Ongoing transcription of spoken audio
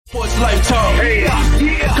Life Talk. Hey,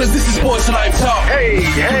 Cause this is Sports Life Talk. hey,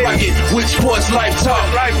 With Sports Life Talk.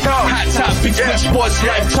 Life Talk. Hot topics with Sports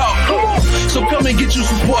Life Talk. So come and get you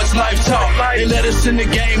some Sports Life Talk. They let us in the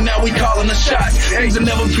game, now we calling the shots. Things will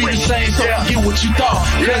never be the same, so forget what you thought.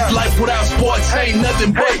 Cause life without sports ain't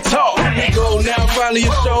nothing but talk. Go now, finally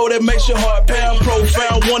a show that makes your heart pound.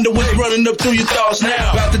 Profound, wonder what's running up through your thoughts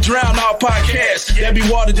now. About to drown our podcasts that be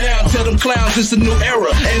watered down. Tell them clowns it's a new era,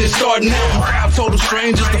 and it's starting now. 5 total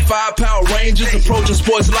strangers, the 5 Power Rangers, approaching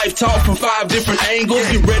Sports Life Talk from 5 different angles.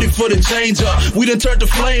 Get ready for the change up. We done turned the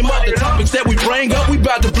flame up. The topics that we bring up, we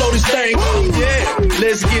about to blow this thing up. Yeah,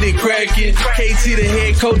 let's get it cracking. KT the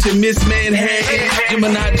head coach and Miss Manhattan.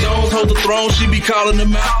 Gemini Jones hold the throne, she be calling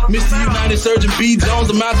them out. Mr. United Surgeon B. Jones,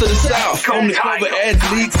 I'm out to the south. From the cover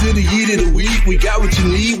athletes to the year of the week, we got what you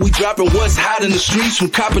need. We dropping what's hot in the streets, from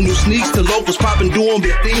copping new sneaks to locals popping, doing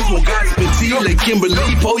big things. From gossip and tea, let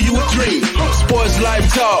Kimberly pour you a dream. Sports Life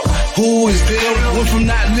Talk, who is them? Went from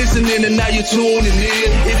not listening and now you're tuning in.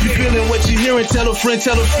 If you're feeling what you're hearing, tell a friend,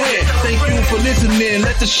 tell a friend. Thank you for listening,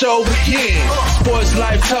 let the show begin. Sports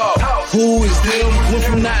Life Talk, who is them? Went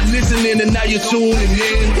from not listening and now you're tuning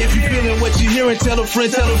in. If you're feeling what you're hearing, tell a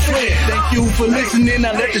friend, tell a friend. Thank you for listening,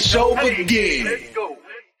 now let the show begin.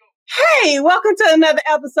 Hey, welcome to another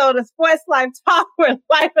episode of Sports Life Talk, where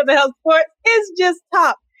life of the health sports is just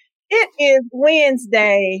top. It is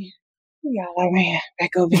Wednesday. Y'all are man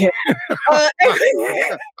back over here.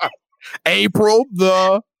 April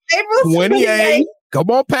the 28th. Come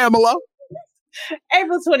on, Pamela.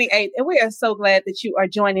 April 28th, and we are so glad that you are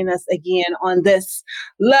joining us again on this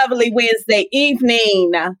lovely Wednesday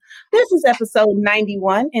evening. This is episode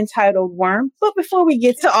 91 entitled Worm. But before we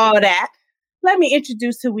get to all that, let me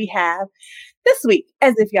introduce who we have this week,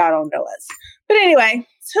 as if y'all don't know us. But anyway,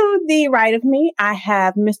 to the right of me, I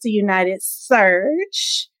have Mr. United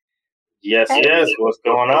Surge. Yes. What's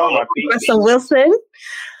going on, my people? Russell Wilson.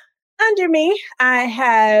 Under me, I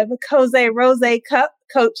have Jose Rose Cup,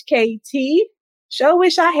 Coach KT. Sure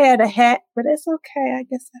wish I had a hat, but it's okay. I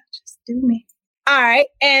guess I'll just do me. All right.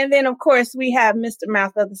 And then, of course, we have Mr.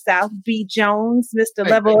 Mouth of the South, B. Jones, Mr.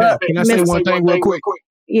 Level Up. Can I say one thing real quick?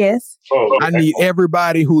 Yes. I need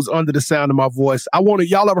everybody who's under the sound of my voice.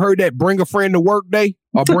 Y'all ever heard that bring a friend to work day?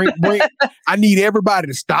 Or bring I need everybody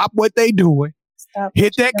to stop what they doing,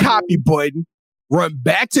 hit that copy button, run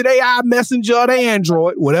back to their iMessenger or their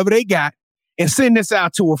Android, whatever they got, and send this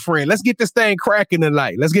out to a friend. Let's get this thing cracking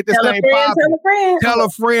tonight. Let's get this thing popping. Tell a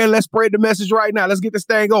friend. Let's spread the message right now. Let's get this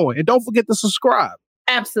thing going. And don't forget to subscribe.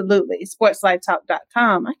 Absolutely.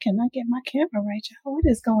 SportsLifeTalk.com. I cannot get my camera right, y'all. What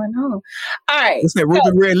is going on? All right. It's that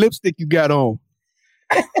ruby red lipstick you got on.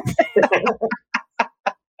 All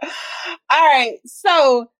right.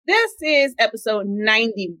 So this is episode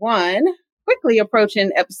 91, quickly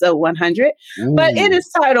approaching episode 100. Ooh. But it is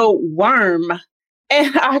titled Worm.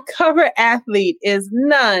 And our cover athlete is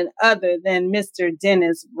none other than Mr.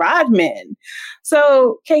 Dennis Rodman.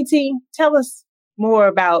 So, KT, tell us more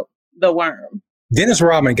about the Worm. Dennis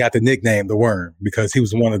Rodman got the nickname The Worm because he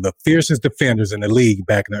was one of the fiercest defenders in the league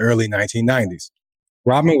back in the early 1990s.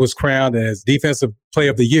 Rodman was crowned as Defensive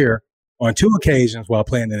Player of the Year on 2 occasions while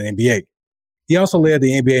playing in the NBA. He also led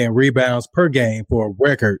the NBA in rebounds per game for a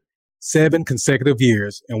record 7 consecutive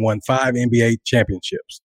years and won 5 NBA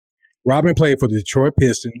championships. Rodman played for the Detroit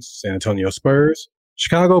Pistons, San Antonio Spurs,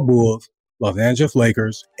 Chicago Bulls, Los Angeles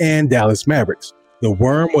Lakers, and Dallas Mavericks. The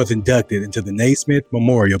Worm was inducted into the Naismith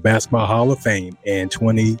Memorial Basketball Hall of Fame in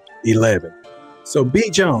 2011. So, B.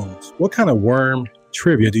 Jones, what kind of Worm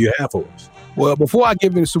trivia do you have for us? Well, before I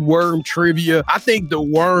give him some Worm trivia, I think the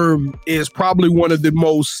Worm is probably one of the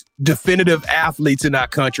most definitive athletes in our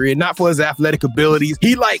country, and not for his athletic abilities.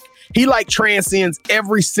 He transcends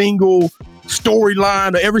every single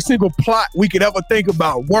storyline or every single plot we could ever think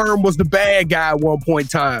about. Worm was the bad guy at one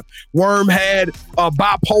point in time. Worm had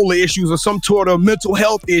bipolar issues or some sort of mental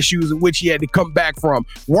health issues in which he had to come back from.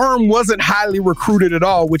 Worm wasn't highly recruited at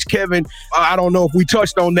all, which Kevin, I don't know if we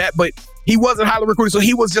touched on that, but he wasn't highly recruited. So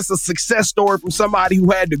he was just a success story from somebody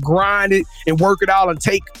who had to grind it and work it out and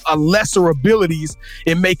take lesser abilities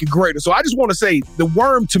and make it greater. So I just want to say the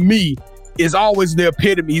Worm to me is always the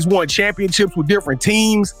epitome. He's won championships with different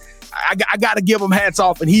teams. I got to give him hats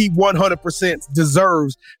off, and he 100%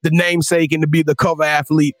 deserves the namesake and to be the cover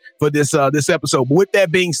athlete for this episode. But with that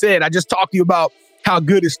being said, I just talked to you about how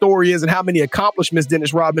good his story is and how many accomplishments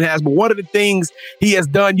Dennis Rodman has. But one of the things he has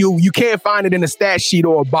done, you can't find it in a stat sheet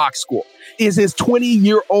or a box score, is his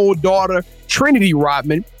 20-year-old daughter, Trinity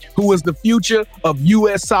Rodman, who is the future of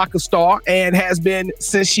U.S. soccer star and has been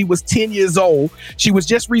since she was 10 years old. She was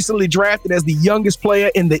just recently drafted as the youngest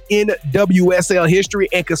player in the NWSL history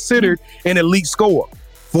and considered an elite scorer.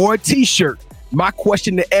 for a t-shirt. My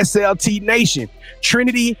question to SLT Nation: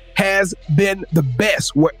 Trinity has been the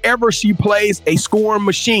best wherever she plays a scoring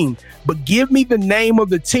machine, but give me the name of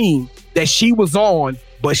the team that she was on,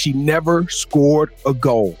 but she never scored a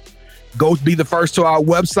goal. Go be the first to our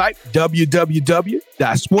website,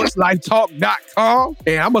 www.sportslifetalk.com.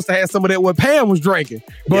 And I must have had some of that when Pam was drinking.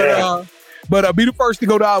 But be the first to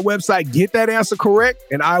go to our website, get that answer correct,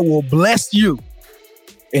 and I will bless you.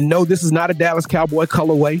 And no, this is not a Dallas Cowboy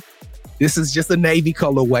colorway. This is just a Navy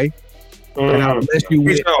colorway. And I'll bless you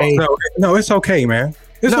with No, it's okay, man.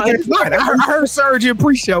 It's okay. It's not. I heard Serge in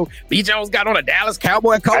pre-show. B. Jones got on a Dallas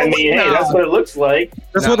Cowboy colorway. I mean, hey, that's what it looks like.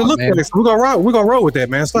 That's what it looks like. So we're gonna roll with that,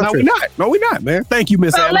 man. No, we're not. No, we're not, man. Thank you,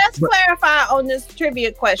 Miss So Adams. let's clarify on this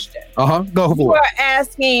trivia question. Go You for it. are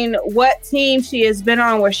asking what team she has been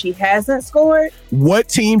on where she hasn't scored. What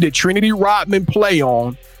team did Trinity Rodman play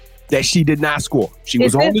on that she did not score? She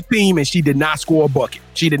was on the team and she did not score a bucket.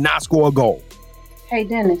 She did not score a goal. Hey,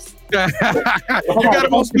 Dennis. You got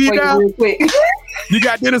him on speed dial? Real quick. You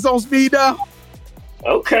got Dennis on speed dial?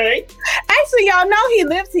 Okay. Actually, y'all know he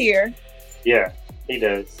lives here. Yeah, he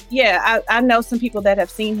does. Yeah, I know some people that have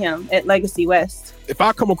seen him at Legacy West. If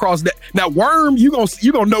I come across that now, Worm, you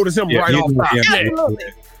gonna notice him right off top.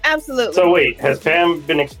 Absolutely. So wait, has Pam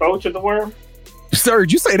been exposed to the worm?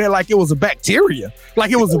 Serge, you say that like it was a bacteria,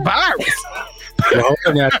 like it was a virus. Well,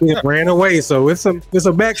 it ran away, so it's a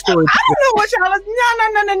backstory. I don't know what y'all are.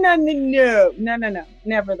 No.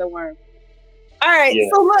 Never the worm. All right,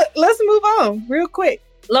 So look, let's move on real quick.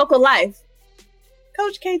 Local life.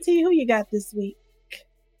 Coach KT, who you got this week?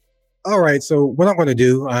 All right, so what I'm going to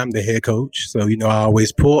do, I'm the head coach, so I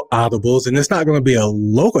always pull audibles, and it's not going to be a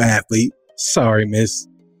local athlete. Sorry, Miss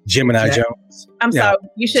Gemini Jones. I'm sorry,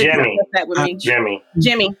 you should have discussed that with me. Jimmy.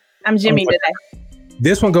 I'm Jimmy today.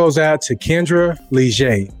 This one goes out to Kendra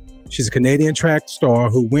Leger. She's a Canadian track star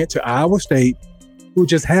who went to Iowa State, who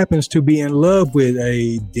just happens to be in love with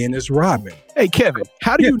a Dennis Rodman. Hey, Kevin,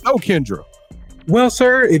 how do you know Kendra? Well,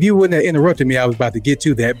 sir, if you wouldn't have interrupted me, I was about to get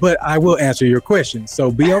to that, but I will answer your question. So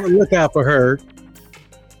be on the lookout for her.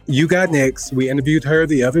 You got next. We interviewed her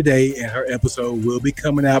the other day, and her episode will be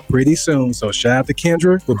coming out pretty soon. So shout out to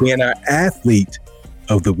Kendra for being our athlete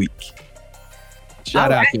of the week.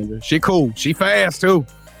 Shout out, Kendra. She cool. She fast, too.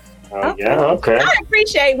 Yeah, okay. I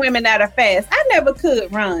appreciate women that are fast. I never could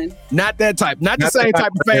run. Not that type. Not the same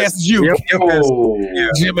type of fast as you.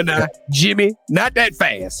 Gemini. Jimmy. Not that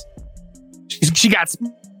fast. She got...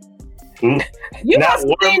 You must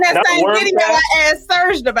have seen that same video I asked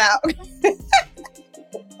Serge about.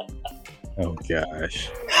 Oh, gosh.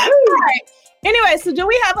 All right. Anyway, so do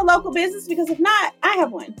we have a local business? Because if not, I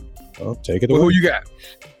have one. Oh, take it away. Who you got?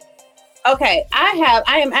 Okay,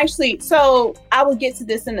 I am actually, so I will get to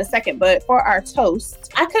this in a second, but for our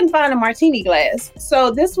toast, I couldn't find a martini glass.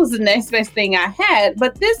 So this was the next best thing I had,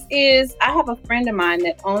 but I have a friend of mine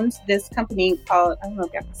that owns this company called, I don't know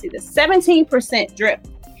if y'all can see this, 17% Drip.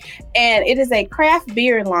 And it is a craft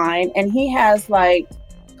beer line, and he has like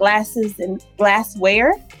glasses and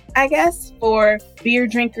glassware, I guess, for beer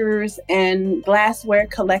drinkers and glassware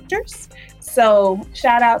collectors. So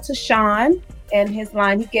shout out to Sean and his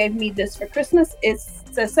line. He gave me this for Christmas. It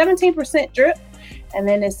says 17% drip, and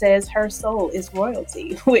then it says her soul is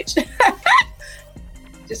royalty, which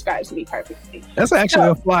describes me perfectly. That's actually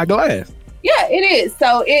a fly glass. Yeah, it is.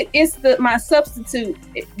 So it's my substitute.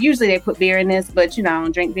 Usually they put beer in this, but I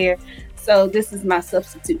don't drink beer. So this is my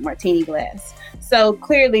substitute martini glass. So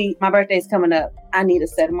clearly my birthday's coming up. I need a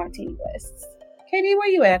set of martini glasses. Katie, where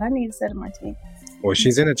you at? I need a set of martini glasses. Well,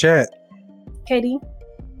 she's in the chat. Katie,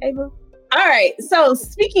 hey boo. All right. So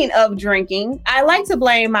speaking of drinking, I like to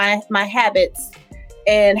blame my habits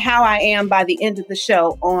and how I am by the end of the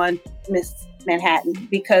show on Miss Manhattan,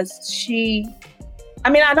 because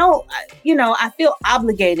I feel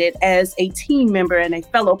obligated as a team member and a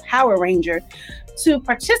fellow Power Ranger to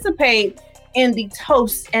participate in the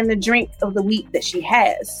toast and the drink of the week that she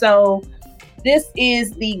has. So this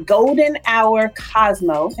is the Golden Hour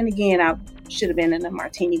Cosmo. And again, I should have been in a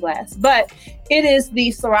martini glass, but it is the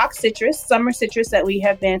Ciroc Citrus, summer citrus that we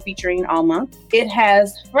have been featuring all month. It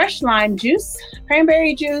has fresh lime juice,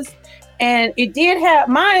 cranberry juice, and it did have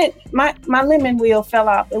my lemon wheel fell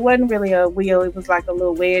off. It wasn't really a wheel. It was like a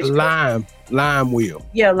little wedge. Lime wheel.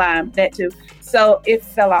 Yeah, lime, that too. So it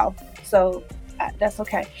fell off. So that's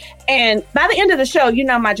okay. And by the end of the show,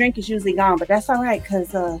 my drink is usually gone, but that's all right because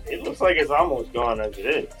it looks like it's almost gone as it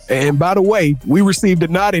is. And by the way, we received a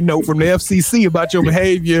naughty note from the FCC about your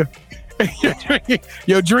behavior,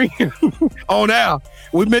 your drinking on air.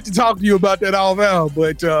 We meant to talk to you about that off air,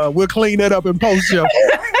 but we'll clean that up in post show.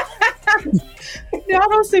 Y'all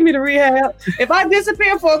don't send me to rehab. If I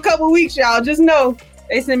disappear for a couple weeks, y'all just know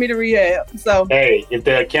they send me to rehab. So hey, if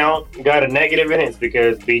the account got a negative in it, it's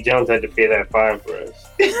because B. Jones had to pay that fine for us.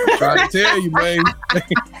 I'm trying to tell you, man.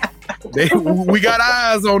 We got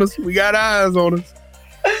eyes on us. We got eyes on us.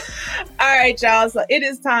 All right, y'all. So it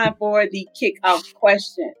is time for the kickoff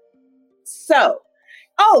question. So,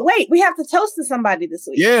 wait, we have to toast to somebody this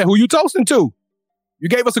week. Yeah, who you toasting to? You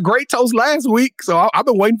gave us a great toast last week, so I've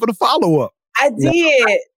been waiting for the follow-up. I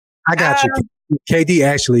did. I got you. KD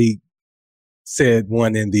actually said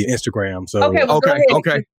one in the Instagram. So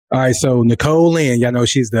Okay. All right. So Nicole Lynn, y'all know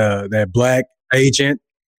she's that black agent.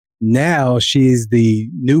 Now she's the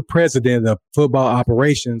new president of football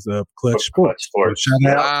operations of Clutch Sports. So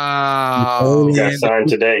shout out. Wow. Got signed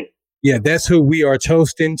today. Yeah, that's who we are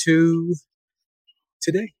toasting to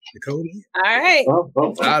today. Nicole Lynn. All right.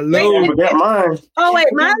 I love We got mine. Oh, wait,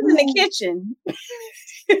 mine's in the kitchen.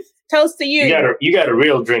 Toast to you. You got a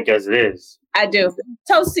real drink as it is. I do.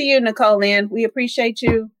 Toast to you, Nicole Lynn. We appreciate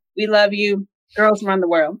you. We love you. Girls run the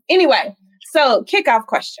world. Anyway, so kickoff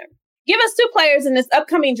question. Give us 2 players in this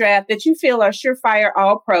upcoming draft that you feel are surefire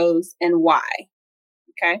all pros and why.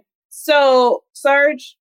 Okay. So,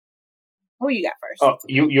 Serge, who you got first? Oh,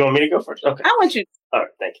 you want me to go first? Okay. I want you. All right,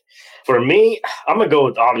 thank you. For me, I'm going to go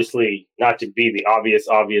with, obviously, not to be the obvious,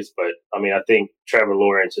 but I mean, I think Trevor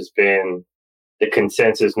Lawrence has been the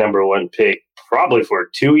consensus number 1 pick probably for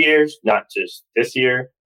 2 years, not just this year.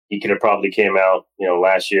 He could have probably came out,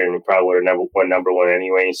 last year, and he probably would have won number 1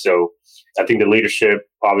 anyway. So I think the leadership,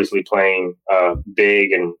 obviously playing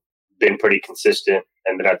big and been pretty consistent.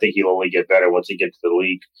 And then I think he'll only get better once he gets to the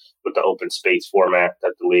league with the open space format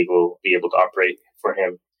that the league will be able to operate for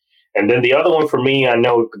him. And then the other one for me, I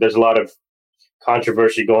know there's a lot of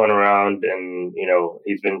controversy going around, and,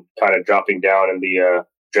 he's been kind of dropping down in the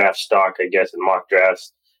draft stock, I guess, in mock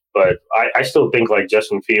drafts. But I still think like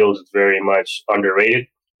Justin Fields is very much underrated,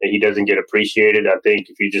 and he doesn't get appreciated. I think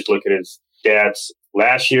if you just look at his stats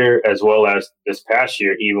last year as well as this past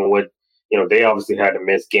year, even with, they obviously had to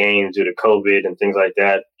miss games due to COVID and things like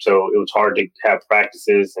that. So it was hard to have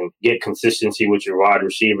practices and get consistency with your wide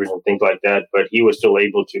receivers and things like that. But he was still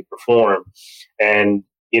able to perform. And,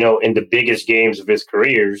 in the biggest games of his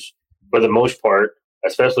careers, for the most part,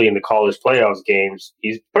 especially in the college playoffs games,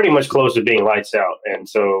 he's pretty much close to being lights out. And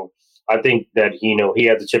so I think that, he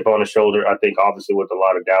has a chip on his shoulder. I think obviously with a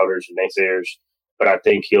lot of doubters and naysayers, but I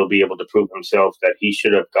think he'll be able to prove himself that he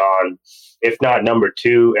should have gone, if not number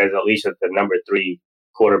 2, as at least at the number 3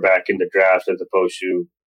 quarterback in the draft, as opposed to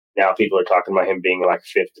now people are talking about him being like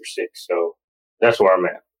 5th or 6th. So that's where I'm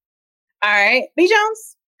at. All right. B.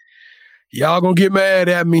 Jones? Y'all gonna get mad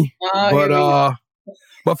at me.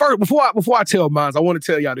 But first, before I tell mine, I want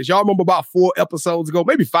to tell y'all this. Y'all remember about 4 episodes ago,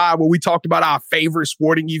 maybe 5, where we talked about our favorite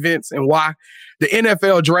sporting events and why? The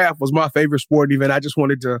NFL draft was my favorite sporting event. I just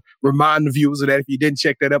wanted to remind the viewers of that. If you didn't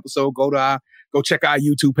check that episode, go check our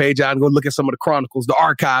YouTube page out and go look at some of the chronicles, the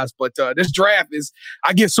archives. But this draft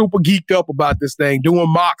I get super geeked up about this thing, doing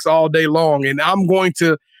mocks all day long. And I'm going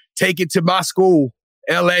to take it to my school,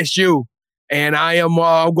 LSU. And I'm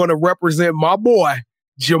going to represent my boy,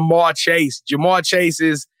 Ja'Marr Chase. Ja'Marr Chase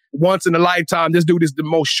is once in a lifetime. This dude is the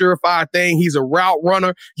most surefire thing. He's a route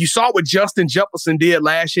runner. You saw what Justin Jefferson did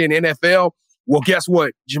last year in NFL. Well, guess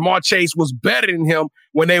what? Ja'Marr Chase was better than him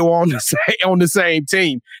when they were on the same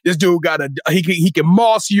team. This dude he can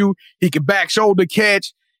moss you. He can back shoulder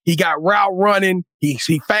catch. He got route running. He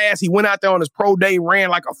fast. He went out there on his pro day, ran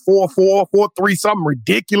like a 4.4, 4.3, something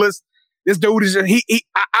ridiculous. This dude is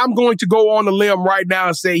I'm going to go on the limb right now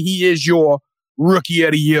and say he is your rookie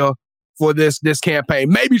of the year for this campaign.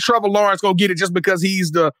 Maybe Trevor Lawrence gonna get it just because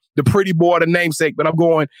he's the pretty boy, the namesake. But I'm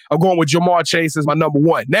going with Ja'Marr Chase as my number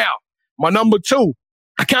 1. Now, my number 2,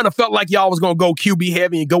 I kind of felt like y'all was gonna go QB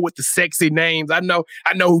heavy and go with the sexy names. I know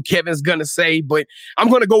who Kevin's gonna say, but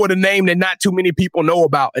I'm gonna go with a name that not too many people know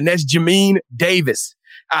about, and that's Jamin Davis,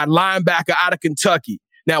 a linebacker out of Kentucky.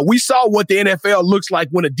 Now, we saw what the NFL looks like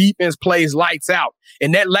when a defense plays lights out.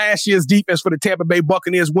 And that last year's defense for the Tampa Bay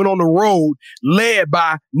Buccaneers went on the road led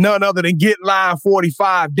by none other than Get Line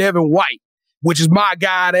 45, Devin White, which is my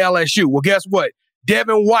guy at LSU. Well, guess what?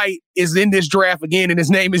 Devin White is in this draft again, and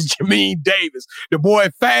his name is Jamin Davis. The boy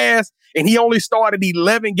fast, and he only started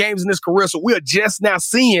 11 games in his career, so we're just now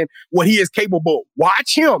seeing what he is capable of.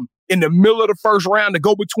 Watch him in the middle of the first round to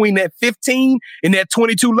go between that 15 and that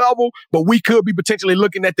 22 level, but we could be potentially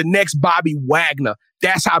looking at the next Bobby Wagner.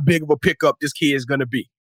 That's how big of a pickup this kid is going to be.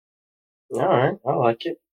 All right. I like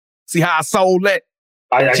it. See how I sold that?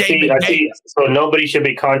 I see. So nobody should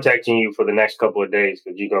be contacting you for the next couple of days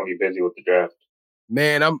because you're going to be busy with the draft.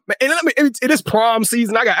 Man, it is prom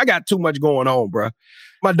season. I got too much going on, bro.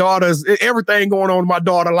 My daughter's everything going on in my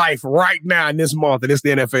daughter's life right now in this month, and it's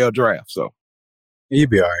the NFL draft. So you'll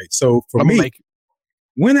be all right. So for me,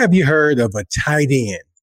 when have you heard of a tight end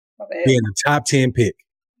being a top 10 pick?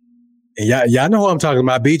 And y'all know who I'm talking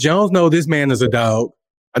about. B. Jones know this man is a dog.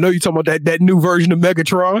 I know you're talking about that new version of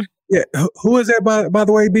Megatron. Yeah. Who is that, by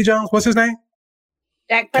the way, B. Jones? What's his name?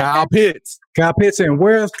 Kyle Pitts. Kyle Pitts. And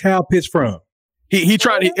where's Kyle Pitts from?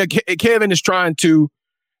 Kevin is trying to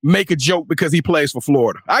make a joke because he plays for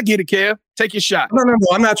Florida. I get it, Kev. Take your shot. No.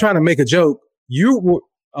 I'm not trying to make a joke. I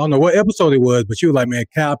don't know what episode it was, but you were like, man,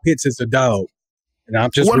 Kyle Pitts is a dog. And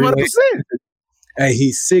I'm just 100%. Hey,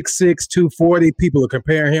 he's 6'6", 240. People are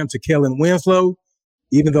comparing him to Kellen Winslow.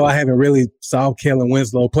 Even though I haven't really saw Kellen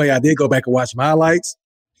Winslow play, I did go back and watch some highlights.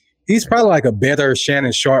 He's probably like a better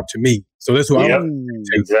Shannon Sharp to me. So that's what I'm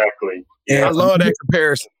exactly. Yeah, I love that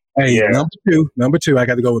comparison. Hey, number two, I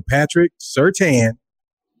got to go with Patrick Surtain,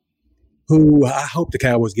 who I hope the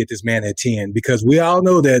Cowboys get this man at 10, because we all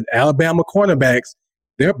know that Alabama cornerbacks,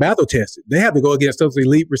 they're battle tested. They have to go against those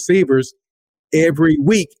elite receivers every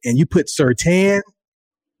week. And you put Surtain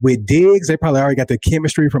with Diggs, they probably already got the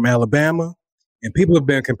chemistry from Alabama. And people have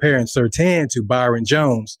been comparing Surtain to Byron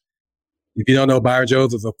Jones. If you don't know, Byron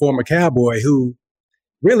Jones is a former Cowboy who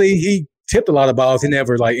really, he tipped a lot of balls. He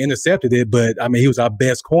never intercepted it, but I mean, he was our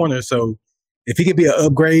best corner. So if he could be an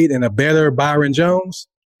upgrade and a better Byron Jones,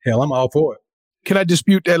 hell, I'm all for it. Can I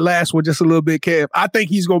dispute that last one just a little bit, Kev? I think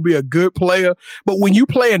he's going to be a good player. But when you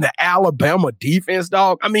play in the Alabama defense,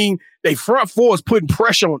 dog, I mean, they front four is putting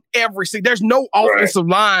pressure on every single. There's no offensive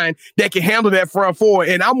line that can handle that front four.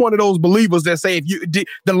 And I'm one of those believers that say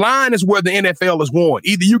the line is where the NFL is won.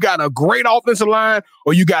 Either you got a great offensive line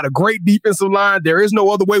or you got a great defensive line. There is no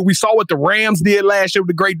other way. We saw what the Rams did last year with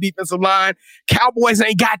the great defensive line. Cowboys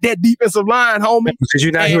ain't got that defensive line, homie. Did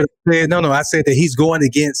you not hear what I said? No, I said that he's going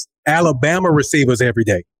against Alabama receivers every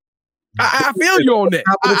day. I feel you on that.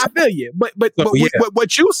 I feel you. But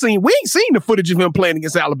what you seen, we ain't seen the footage of him playing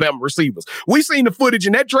against Alabama receivers. We seen the footage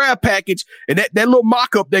in that draft package, and that little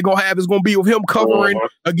mock-up they're going to have is going to be of him covering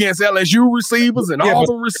against LSU receivers and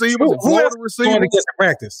Auburn receivers and Florida receivers. Going against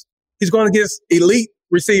practice. He's going against elite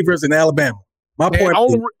receivers in Alabama. My point.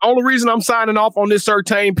 Only reason I'm signing off on this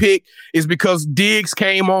Surtain pick is because Diggs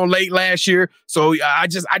came on late last year. So I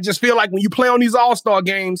just feel like when you play on these All-Star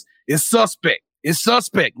games, it's suspect. It's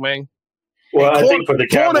suspect, man. Well, I think for the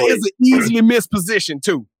Cowboys, corner is an easily missed position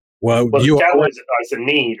too. Well the Cowboys is a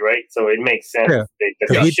need, right? So it makes sense. Yeah.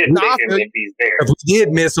 They should take him if he's there. We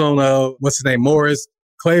did miss on what's his name, Morris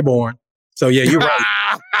Claiborne. So yeah, you're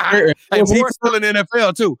right. Hey, Morris still in the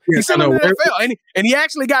NFL too. Yeah, he's still in the NFL, and he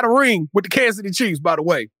actually got a ring with the Kansas City Chiefs, by the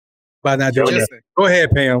way. By now, go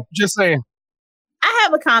ahead, Pam. Just saying. I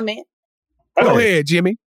have a comment. Go ahead,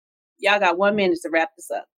 Jimmy. Y'all got 1 minute to wrap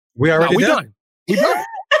this up. We already done. We done.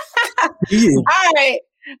 Yeah. All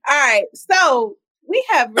right. So we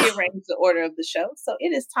have rearranged the order of the show. So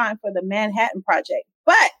it is time for the Manhattan Project.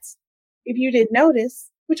 But if you didn't notice,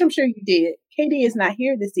 which I'm sure you did, KD is not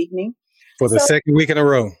here this evening. For the second week in a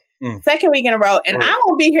row. Second week in a row. And I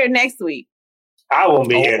won't be here next week. I won't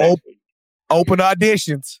be here next week. Open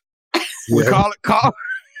auditions. We call it.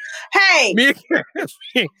 Hey. Me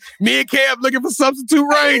and Kev looking for substitute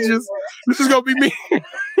Rangers. This is going to be me.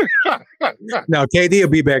 Now, KD will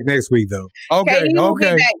be back next week, though. Okay. KD will be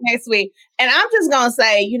back next week. And I'm just going to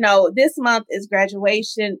say, this month is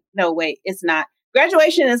graduation. No, wait, it's not.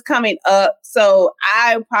 Graduation is coming up. So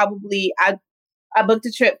I booked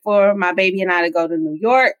a trip for my baby and I to go to New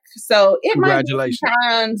York. So it might be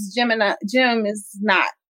times Jim is not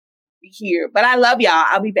here. But I love y'all.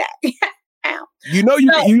 I'll be back. You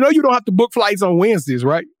don't have to book flights on Wednesdays,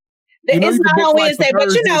 right? It's not on Wednesday, but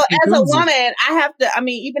as a woman, I have to. I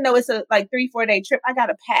mean, even though it's a 3-4 day trip, I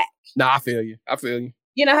gotta pack. Nah, I feel you.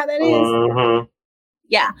 You know how that is?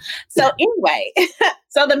 Yeah. So anyway,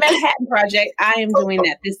 so the Manhattan Project, I am doing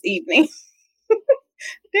that this evening.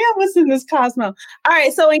 Damn, what's in this Cosmo? All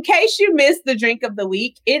right. So in case you missed the drink of the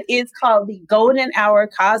week, it is called the Golden Hour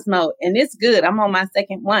Cosmo, and it's good. I'm on my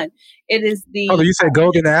second one. It is the. Oh, you said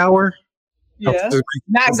Golden Hour? Yeah,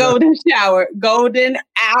 not golden shower, golden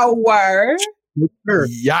hour.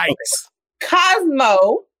 Yikes.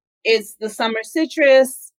 Cosmo is the summer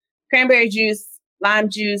citrus, cranberry juice,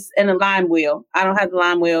 lime juice, and a lime wheel. I don't have the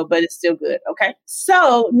lime wheel, but it's still good. Okay.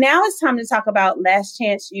 So now it's time to talk about Last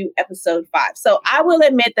Chance U episode 5. So I will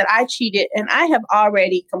admit that I cheated and I have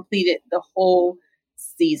already completed the whole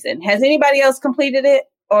season. Has anybody else completed it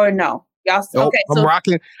or no? Y'all, okay, I'm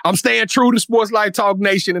rocking. I'm staying true to Sports Life Talk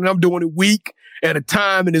Nation, and I'm doing it week at a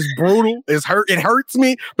time, and it's brutal. It hurts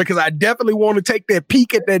me because I definitely want to take that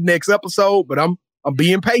peek at that next episode, but I'm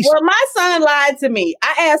being patient. Well, my son lied to me.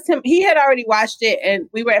 I asked him, he had already watched it, and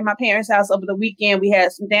we were at my parents' house over the weekend. We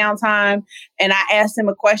had some downtime, and I asked him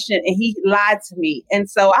a question, and he lied to me. And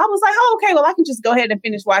so I was like, oh, okay, well, I can just go ahead and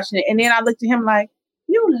finish watching it. And then I looked at him like,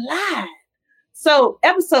 you lied. So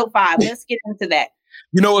episode 5, let's get into that.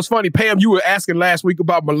 You know, it's funny, Pam, you were asking last week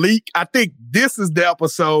about Malik. I think this is the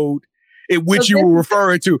episode in which you were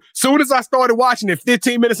referring to. Soon as I started watching it,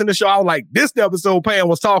 15 minutes in the show, I was like, this is the episode Pam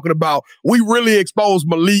was talking about. We really exposed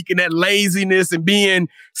Malik and that laziness and being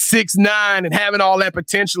 6'9" and having all that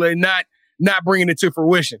potential and not bringing it to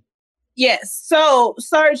fruition. Yes. So,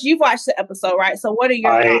 Serge, you've watched the episode, right? So what are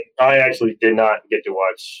your thoughts? I actually did not get to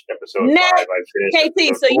watch episode 5. I finished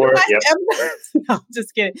KT, so you watched episode? No,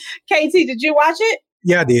 just kidding. KT, did you watch it?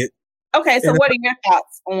 Yeah, I did. Okay, so what are your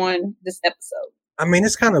thoughts on this episode? I mean,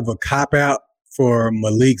 it's kind of a cop-out for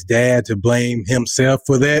Malik's dad to blame himself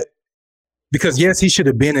for that. Because, yes, he should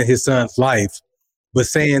have been in his son's life, but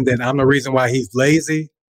saying that I'm the reason why he's lazy,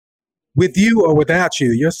 with you or without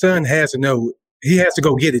you, your son has to know. He has to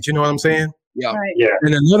go get it. You know what I'm saying? Yeah. Right. Yeah.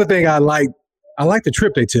 And another thing I like the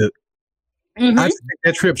trip they took. Mm-hmm. I think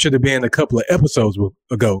that trip should have been a couple of episodes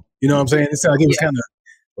ago. You know what I'm saying? It's like it was kind of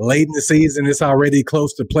late in the season. It's already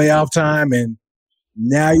close to playoff time, and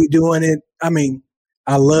now you're doing it. I mean,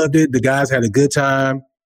 I loved it. The guys had a good time.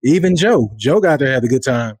 Even Joe got there, had a good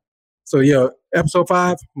time. So yeah, episode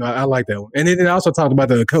 5, no, I like that one. And then they also talked about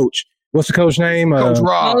the coach. What's the coach name? Coach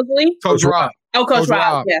Rob. Mosley? Coach Rob. Oh, Coach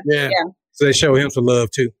Rob. Yeah. So they show him some love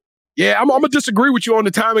too. Yeah, I'm going to disagree with you on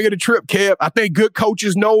the timing of the trip, Kev. I think good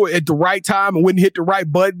coaches know at the right time and wouldn't hit the right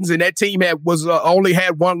buttons. And that team only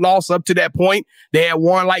had one loss up to that point. They had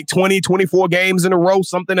won like 20, 24 games in a row,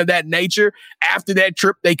 something of that nature. After that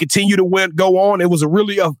trip, they continue to go on. It was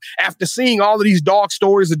after seeing all of these dark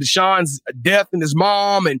stories of Deshaun's death and his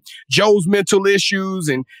mom and Joe's mental issues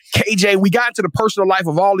and KJ, we got into the personal life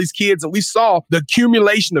of all these kids and we saw the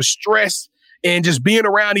accumulation of stress and just being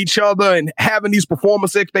around each other and having these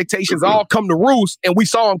performance expectations all come to roost, and we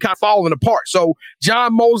saw them kind of falling apart. So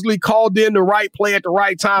John Mosley called in the right play at the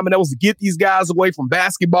right time, and that was to get these guys away from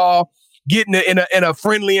basketball, getting in a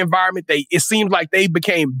friendly environment. It seems like they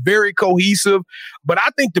became very cohesive. But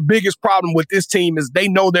I think the biggest problem with this team is they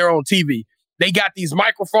know they're on TV. They got these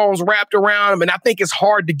microphones wrapped around them, and I think it's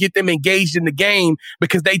hard to get them engaged in the game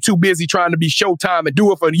because they too busy trying to be Showtime and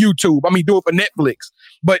do it for YouTube. Do it for Netflix.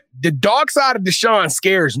 But the dark side of Deshaun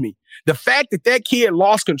scares me. The fact that kid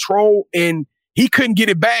lost control and he couldn't get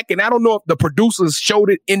it back, and I don't know if the producers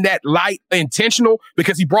showed it in that light intentional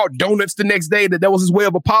because he brought donuts the next day, that was his way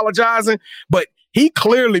of apologizing. But he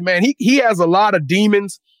clearly, man, he has a lot of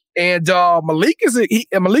demons. And Malik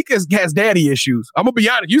has daddy issues. I'm gonna be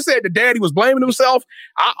honest. You said the daddy was blaming himself.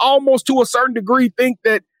 I almost, to a certain degree, think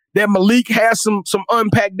that Malik has some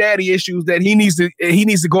unpacked daddy issues that he needs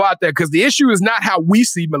to go out there, because the issue is not how we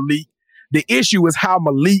see Malik. The issue is how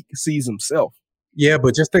Malik sees himself. Yeah,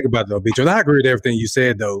 but just think about it though, Beach. I agree with everything you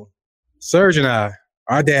said though. Serge and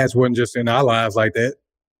our dads wasn't just in our lives like that.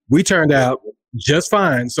 We turned out just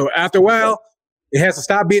fine. So after a while, it has to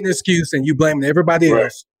stop being an excuse and you blaming everybody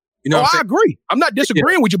else. You know, I agree. I'm not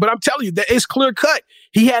disagreeing with you, but I'm telling you that it's clear cut.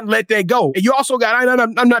 He hadn't let that go. And you also got,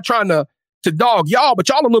 I'm not trying to dog y'all, but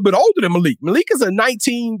y'all a little bit older than Malik. Malik is a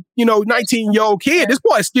 19-year-old kid. This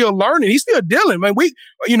boy is still learning. He's still dealing, man.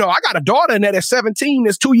 I got a daughter that is 17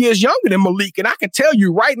 that's 2 years younger than Malik. And I can tell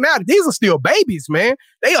you right now that these are still babies, man.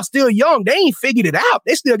 They are still young. They ain't figured it out.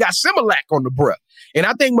 They still got Similac on the breath. And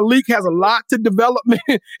I think Malik has a lot to development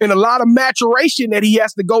and a lot of maturation that he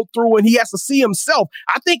has to go through, and he has to see himself.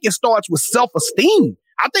 I think it starts with self-esteem.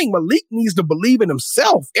 I think Malik needs to believe in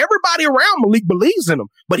himself. Everybody around Malik believes in him,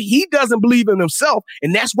 but he doesn't believe in himself,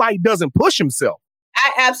 and that's why he doesn't push himself.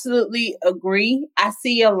 I absolutely agree. I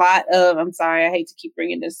see a lot of, I'm sorry, I hate to keep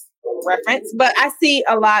bringing this reference, but I see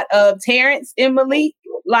a lot of Terrence in Malik.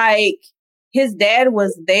 Like, his dad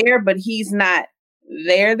was there, but he's not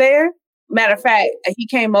there. Matter of fact, he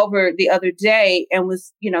came over the other day and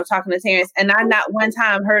was, talking to Terrence, and I not one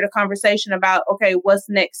time heard a conversation about, okay, what's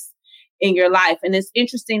next in your life? And it's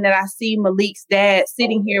interesting that I see Malik's dad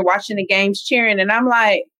sitting here watching the games cheering, and I'm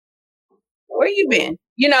like, where you been?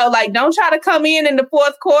 Don't try to come in the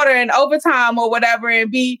fourth quarter and overtime or whatever and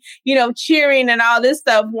be, cheering and all this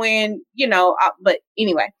stuff when, but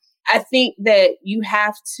anyway, I think that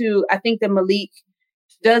I think that Malik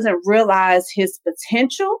doesn't realize his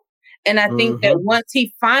potential. And I think that once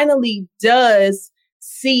he finally does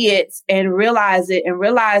see it and realize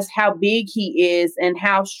how big he is and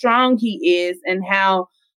how strong he is and how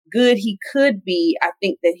good he could be, I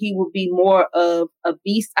think that he will be more of a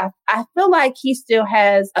beast. I feel like he still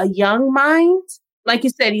has a young mind. Like you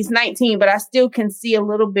said, he's 19, but I still can see a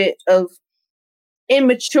little bit of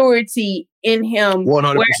immaturity in him.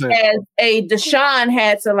 100%. Whereas a Deshaun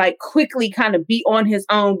had to like quickly kind of be on his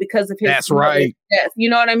own because of his That's right. death. You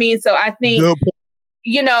know what I mean? So I think,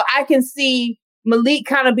 I can see Malik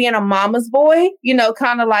kind of being a mama's boy,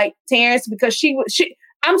 kind of like Terrence, because she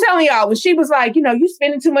I'm telling y'all, when she was like, you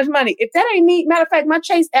spending too much money. If that ain't me, matter of fact, my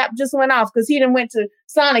Chase app just went off because he done went to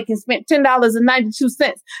Sonic and spent $10.92.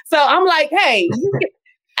 So I'm like, hey,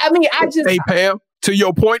 Hey, Pam, to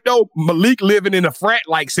your point though, Malik living in a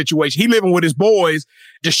frat-like situation. He living with his boys.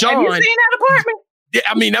 Deshaun. Have you seen that apartment?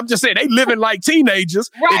 Yeah, I'm just saying, they living like teenagers.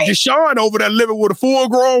 Right. And Deshaun over there living with a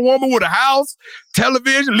full-grown woman with a house,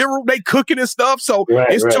 television, living room, they cooking and stuff. So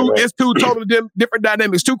it's two totally different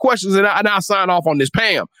dynamics. Two questions, and I'll sign off on this.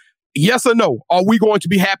 Pam, yes or no? Are we going to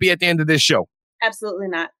be happy at the end of this show? Absolutely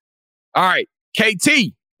not. All right.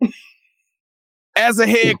 KT, as a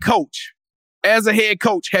head coach,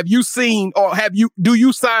 have you seen or do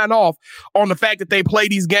you sign off on the fact that they play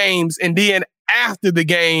these games and then after the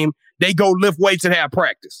game, they go lift weights and have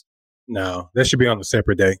practice? No, that should be on a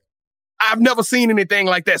separate day. I've never seen anything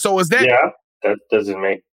like that. So is that... Yeah, that doesn't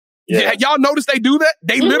make... Yeah. Y'all notice they do that?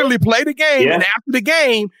 They literally play the game, and after the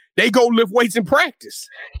game, they go lift weights in practice.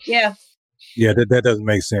 Yeah. Yeah, that doesn't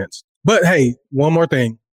make sense. But hey, one more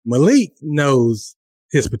thing. Malik knows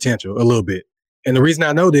his potential a little bit. And the reason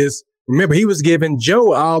I know this, remember, he was giving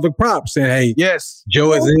Joe all the props saying, hey, yes,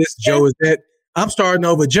 Joe is this, Joe is that. I'm starting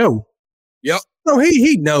over Joe. Yep. So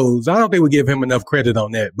he knows. I don't think we give him enough credit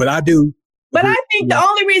on that, but I do. But I think the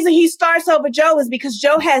only reason he starts over Joe is because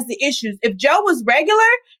Joe has the issues. If Joe was regular,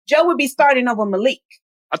 Joe would be starting over Malik.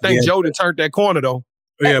 I think Joe done turned that corner though.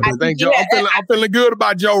 Yeah, but thank Joe. I'm feeling good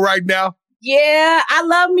about Joe right now. Yeah, I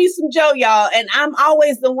love me some Joe, y'all. And I'm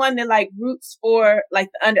always the one that like roots for like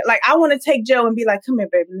the under. Like I want to take Joe and be like, come here,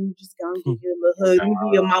 baby. Let me just go and give you a little hug. Let me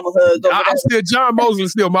give you a mama hug. John Mosley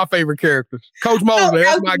is still my favorite character. Coach Mosley,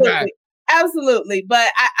 that's my guy. Absolutely. But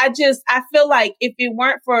I feel like if it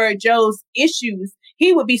weren't for Joe's issues,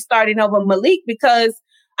 he would be starting over Malik because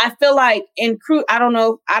I feel like I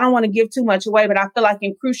don't want to give too much away, but I feel like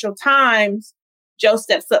in crucial times, Joe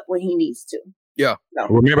steps up when he needs to. Yeah. So.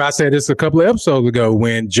 Remember I said this a couple of episodes ago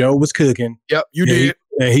when Joe was cooking. Yep, you did.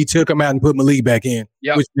 And he took him out and put Malik back in,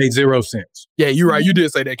 which made 0 sense. Yeah, you're right. You did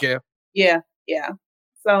say that, Kev. Yeah.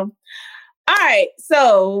 So... All right,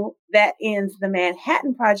 so that ends the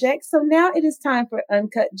Manhattan Project. So now it is time for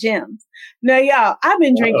Uncut Gems. Now, y'all, I've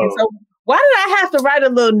been drinking. So why did I have to write a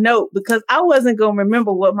little note? Because I wasn't going to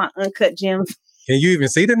remember what my Uncut Gems. Can you even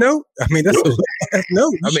see the note? I mean, that's a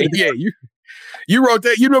note. You wrote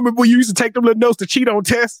that. You remember when you used to take them little notes to cheat on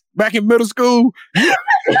tests back in middle school? I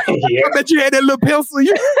bet you had that little pencil.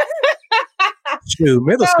 Shoot,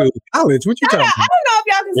 middle school, college. What you talking about? I don't know if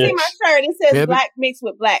y'all can see my shirt. It says black mixed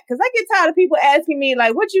with black. Because I get tired of people asking me,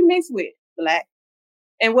 like, what you mix with? Black.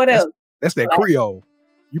 And what else? That's that Creole.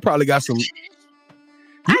 You probably got some.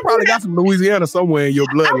 Got some Louisiana somewhere in your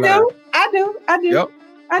bloodline. I do. Yep.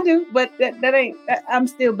 I do. But that ain't. I'm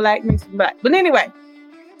still black mixed with black. But anyway,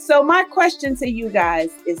 so my question to you guys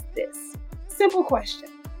is this. Simple question.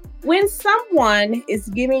 When someone is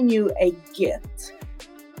giving you a gift,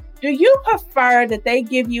 do you prefer that they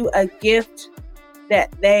give you a gift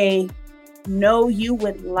that they know you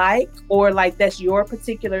would like, or like that's your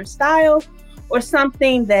particular style, or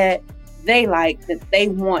something that they like that they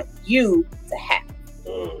want you to have?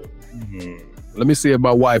 Mm-hmm. Let me see if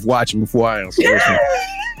my wife watching before I answer.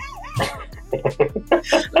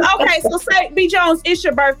 Okay, so say B. Jones, it's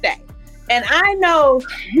your birthday, and I know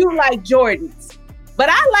you like Jordans, but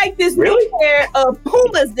I like this new pair of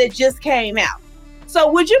Pumas that just came out. So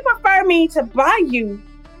would you prefer me to buy you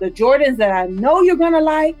the Jordans that I know you're going to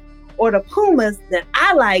like, or the Pumas that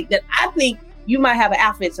I like that I think you might have an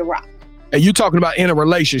outfit to rock? And you talking about in a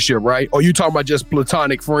relationship, right? Or you talking about just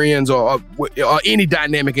platonic friends or any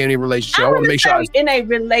dynamic in any relationship? I want to make sure. In a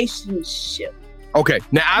relationship. Okay.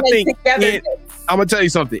 Now, I'm going to tell you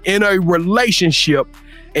something. In a relationship,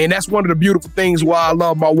 and that's one of the beautiful things why I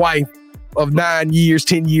love my wife of 9 years,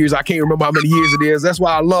 10 years. I can't remember how many years it is. That's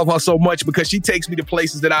why I love her so much, because she takes me to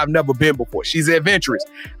places that I've never been before. She's adventurous.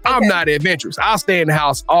 I'm not adventurous. I'll stay in the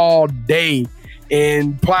house all day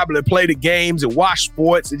and probably play the games and watch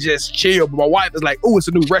sports and just chill. But my wife is like, oh, it's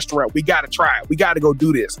a new restaurant. We got to try it. We got to go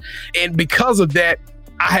do this. And because of that,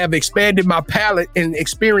 I have expanded my palate and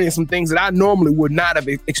experienced some things that I normally would not have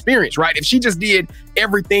experienced, right? If she just did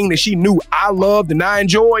everything that she knew I loved and I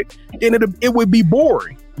enjoyed, then it would be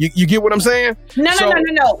boring. You get what I'm saying?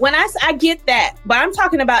 No. When I get that, but I'm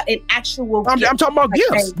talking about an actual gift. I'm talking about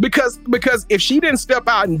gifts because if she didn't step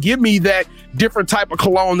out and give me that different type of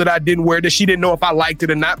cologne that I didn't wear, that she didn't know if I liked it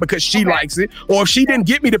or not because she likes it, or if she didn't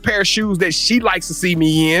get me the pair of shoes that she likes to see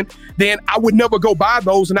me in, then I would never go buy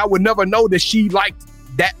those and I would never know that she liked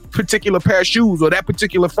that particular pair of shoes or that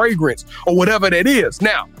particular fragrance or whatever that is.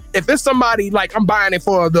 Now, if it's somebody like I'm buying it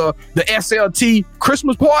for the SLT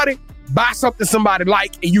Christmas party, buy something somebody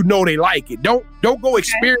like and you know they like it. Don't go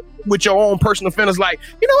experiment with your own personal feelings like,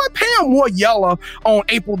 you know what, Pam wore yellow on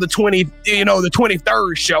April the 20th, the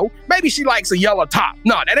 23rd show. Maybe she likes a yellow top.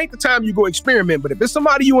 No, that ain't the time you go experiment. But if it's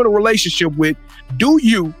somebody you in a relationship with, do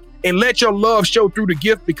you and let your love show through the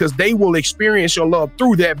gift because they will experience your love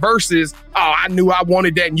through that versus, oh, I knew I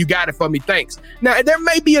wanted that and you got it for me, thanks. Now, there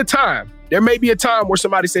may be a time where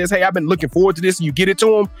somebody says, hey, I've been looking forward to this and you get it to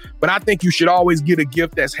them, but I think you should always get a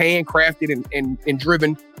gift that's handcrafted and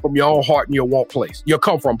driven from your own heart and your want place, your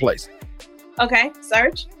come from place. Okay,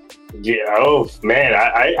 Serge? Yeah, oh, man,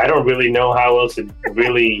 I don't really know how else to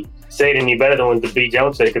really say it any better than what the B.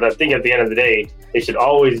 Jones said, because I think at the end of the day, it should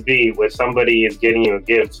always be where somebody is getting you a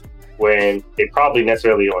gift when they probably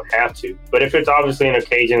necessarily don't have to. But if it's obviously an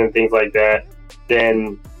occasion and things like that,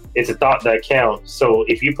 then it's a thought that counts. So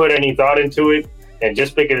if you put any thought into it, and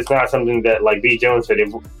just because it's not something that, like B. Jones said,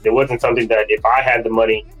 it wasn't something that if I had the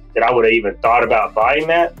money that I would have even thought about buying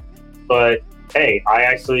that. But hey, I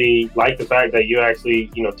actually like the fact that you actually,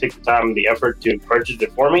 took the time and the effort to purchase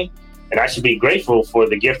it for me. And I should be grateful for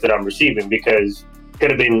the gift that I'm receiving, because it could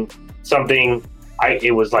have been something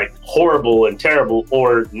it was like horrible and terrible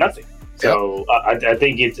or nothing. So I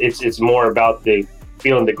think it's more about the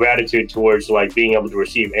feeling the gratitude towards like being able to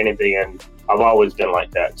receive anything. And I've always been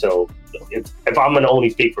like that. So if I'm going to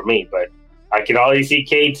only speak for me, but I can already see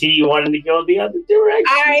KT wanting to go the other direction.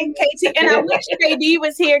 All right, KT. And I wish KD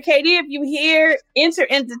was here. KD, if you here, enter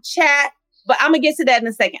in the chat. But I'm going to get to that in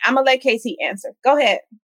a second. I'm going to let KT answer. Go ahead.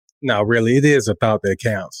 No, really, it is a thought that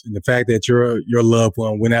counts. And the fact that your loved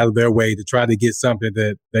one went out of their way to try to get something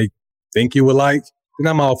that they think you would like,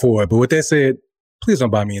 then I'm all for it. But with that said, please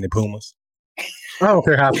don't buy me any Pumas. I don't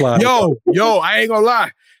care how fly. Yo, I ain't gonna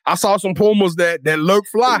lie. I saw some Pumas that look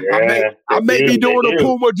fly. Yeah, I may be doing a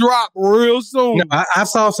Puma drop real soon. No, I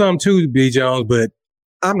saw some too, B. Jones, but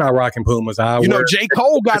I'm not rocking Pumas. J.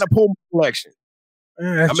 Cole got a Puma collection.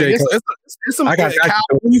 It's some got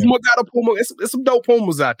a Puma. It's some dope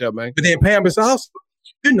Pumas out there, man. But then Pam is also,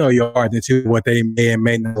 your heart into what they may and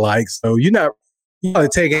may not like. So you're not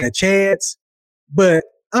taking a chance, but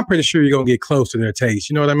I'm pretty sure you're gonna get close to their taste.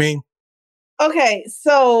 You know what I mean? Okay,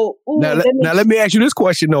 so now let me ask you this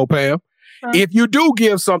question though, Pam. Huh? If you do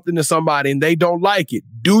give something to somebody and they don't like it,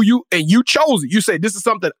 do you, and you chose it, you say this is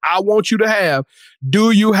something I want you to have,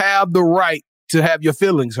 do you have the right to have your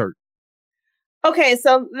feelings hurt? Okay,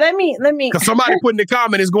 so let me. Because somebody put in the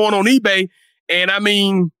comment is going on eBay, and I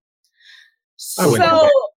mean. So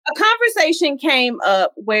a conversation came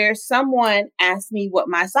up where someone asked me what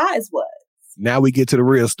my size was. Now we get to the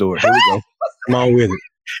real story. Here we go. Come on with it.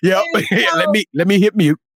 Yep. So, let me hit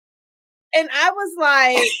mute. And I was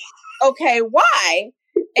like, okay, why?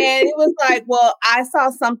 And it was like, well, I saw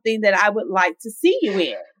something that I would like to see you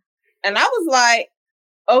in, and I was like,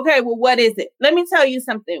 okay, well, what is it? Let me tell you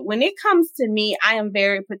something. When it comes to me, I am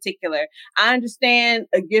very particular. I understand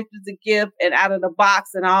a gift is a gift and out of the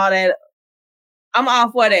box and all that. I'm all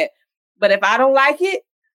for that. But if I don't like it,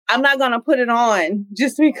 I'm not going to put it on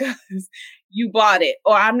just because you bought it,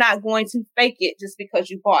 or I'm not going to fake it just because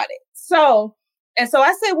you bought it. So I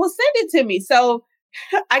said, well, send it to me. So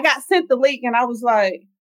I got sent the link and I was like,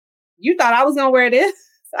 you thought I was going to wear this?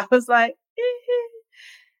 I was like,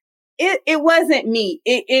 It wasn't me.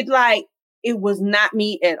 It was not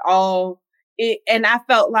me at all. And I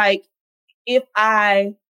felt like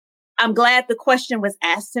I'm glad the question was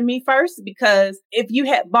asked to me first, because if you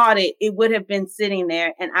had bought it, it would have been sitting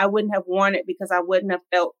there and I wouldn't have worn it because I wouldn't have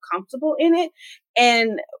felt comfortable in it.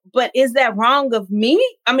 But is that wrong of me?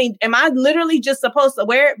 I mean, am I literally just supposed to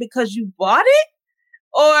wear it because you bought it?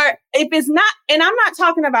 Or if it's not, and I'm not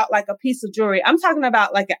talking about like a piece of jewelry. I'm talking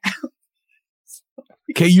about like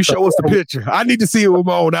Can you show us the picture? I need to see it with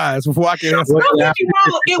my own eyes before I can answer. Don't get me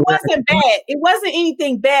wrong. It wasn't bad. It wasn't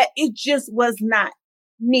anything bad. It just was not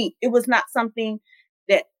me. It was not something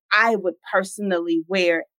that I would personally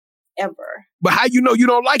wear ever. But how you know you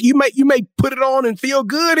don't like it? You may put it on and feel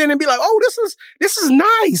good in and be like, oh, this is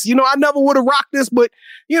nice. I never would have rocked this, but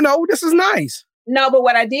this is nice. No, but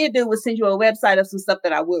what I did do was send you a website of some stuff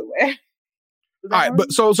that I would wear. All right,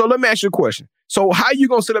 but so let me ask you a question. So how you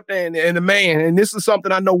gonna sit up there and the man, and this is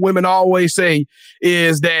something I know women always say,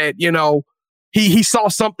 is that, he saw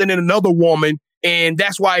something in another woman and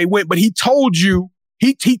that's why he went. But he told you,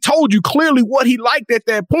 he told you clearly what he liked at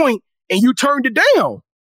that point and you turned it down.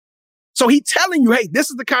 So he telling you, hey, this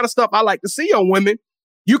is the kind of stuff I like to see on women.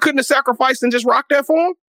 You couldn't have sacrificed and just rocked that for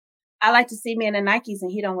him? I like to see men in Nikes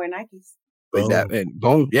and he don't wear Nikes.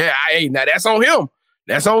 Boom. Yeah, now that's on him.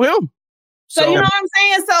 That's on him. So you know what I'm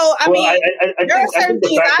saying? So, I mean, there are certain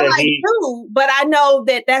things I like too, but I know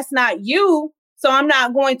that that's not you. So I'm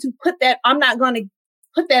not going to put that on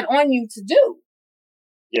you to do.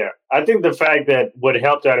 Yeah. I think the fact that what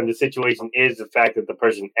helped out in the situation is the fact that the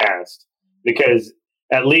person asked, because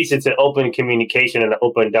at least it's an open communication and an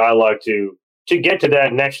open dialogue to get to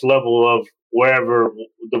that next level of wherever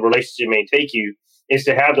the relationship may take you, is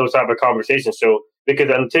to have those type of conversations. So, because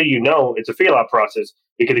until you know, it's a feel out process.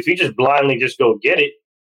 Because if you just blindly just go get it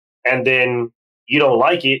and then you don't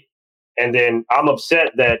like it and then I'm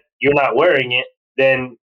upset that you're not wearing it,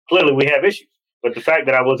 then clearly we have issues. But the fact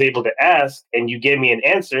that I was able to ask and you gave me an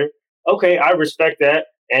answer, okay, I respect that.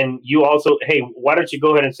 And you also, hey, why don't you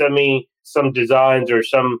go ahead and send me some designs or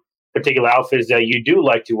some particular outfits that you do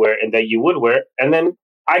like to wear and that you would wear. And then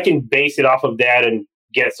I can base it off of that and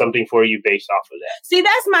get something for you based off of that. See,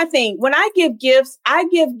 that's my thing. When I give gifts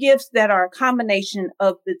that are a combination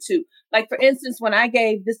of the two. Like, for instance, when I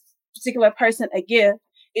gave this particular person a gift,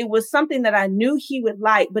 it was something that I knew he would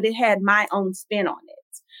like, but it had my own spin on it.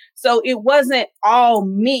 So it wasn't all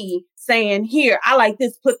me saying, here, I like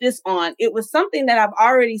this, put this on. It was something that I've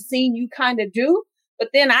already seen you kind of do, but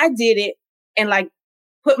then I did it and like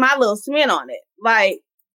put my little spin on it. Like,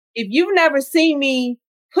 if you've never seen me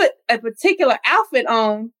put a particular outfit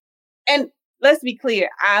on, and let's be clear,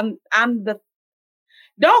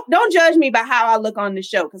 don't judge me by how I look on the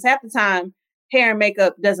show, because half the time hair and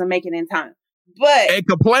makeup doesn't make it in time. But and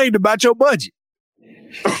complained about your budget.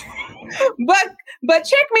 but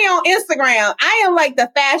check me on Instagram. I am like the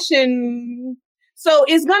fashion. So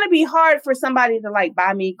it's going to be hard for somebody to like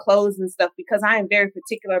buy me clothes and stuff because I am very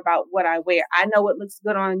particular about what I wear. I know what looks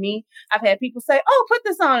good on me. I've had people say, "Oh, put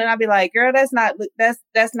this on." And I'll be like, "Girl, that's not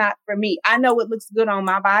for me." I know what looks good on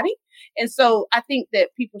my body. And so I think that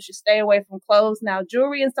people should stay away from clothes. Now,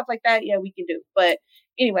 jewelry and stuff like that, yeah, we can do. But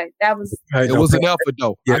anyway, it was an effort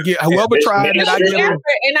though. Yeah. I get whoever tried it, I get it.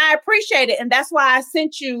 And I appreciate it. And that's why I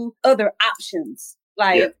sent you other options.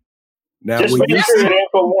 Like, now just make sure it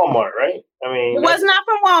ain't from Walmart, right? I mean, it was not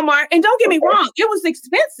from Walmart. And don't get me wrong, it was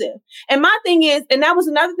expensive. And my thing is, and that was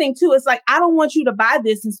another thing too, it's like, I don't want you to buy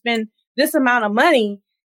this and spend this amount of money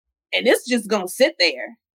and it's just going to sit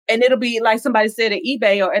there. And it'll be like somebody said at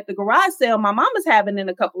eBay or at the garage sale my mama's having in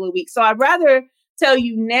a couple of weeks. So I'd rather tell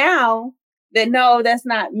you now that no, that's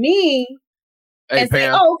not me. Hey, and Pam. say,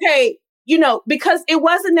 oh, okay, because it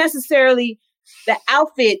wasn't necessarily the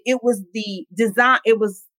outfit, it was the design, it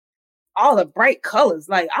was all the bright colors.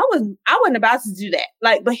 Like I wasn't about to do that.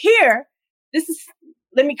 Like, but here,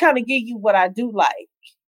 let me kind of give you what I do like.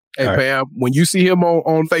 Hey, Pam, when you see him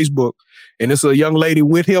on Facebook and it's a young lady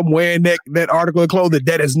with him wearing that article of clothing,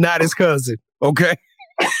 that is not his cousin. Okay.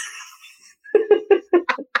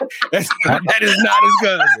 that is not his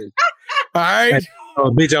cousin. All right.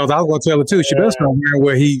 B. Jones, I was going to tell her too. She better start wearing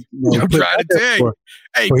where he. I'm trying to tell you.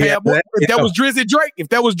 Hey, Pam, if that was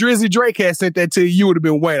Drizzy Drake had sent that to you, you would have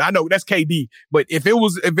been wearing. I know that's KD, but if it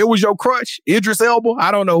was your crush, Idris Elba,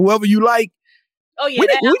 I don't know, whoever you like. Oh yeah,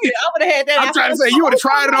 I would have had that. I'm trying to say you would have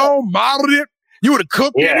tried it on, modeled it, you would have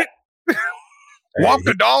cooked in it, walked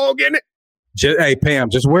the dog in it. Hey, Pam,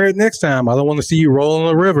 just wear it next time. I don't want to see you rolling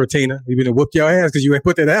the river, Tina. You're going to whoop your ass because you ain't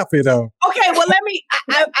put that outfit on. Okay, well, let me.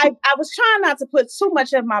 I was trying not to put too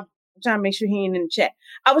much of my. I'm trying to make sure he ain't in the chat.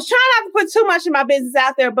 I was trying not to put too much of my business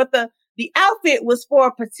out there, but the outfit was for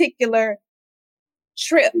a particular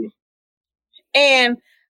trip, and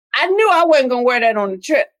I knew I wasn't going to wear that on the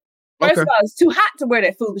trip. First of all, it's too hot to wear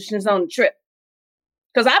that foolishness on the trip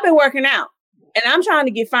because I've been working out and I'm trying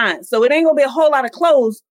to get fine, so it ain't going to be a whole lot of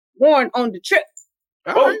clothes worn on the trip.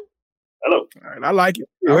 All right. Hello. All right, I like it.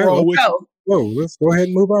 Whoa, let's go ahead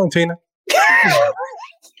and move on, Tina.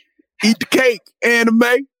 Eat the cake, anime.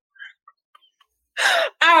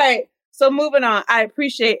 All right. So moving on. I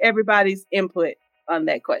appreciate everybody's input on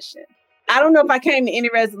that question. I don't know if I came to any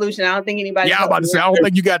resolution. I don't think anybody. Yeah, I was about to say, I don't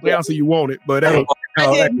think you got the answer you wanted, but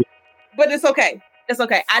but it's okay. It's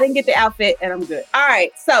okay. I didn't get the outfit and I'm good. All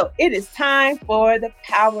right. So it is time for the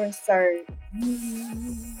power surge.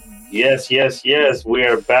 Yes. We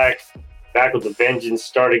are back with a vengeance,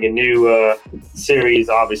 starting a new series,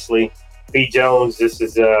 obviously. B. Jones, this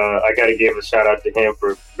is, I got to give a shout out to him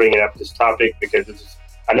for bringing up this topic because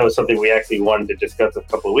I know it's something we actually wanted to discuss a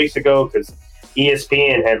couple of weeks ago because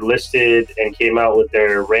ESPN had listed and came out with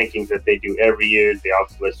their rankings that they do every year. They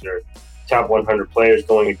also list their top 100 players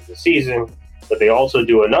going into the season, but they also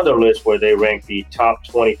do another list where they rank the top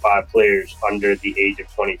 25 players under the age of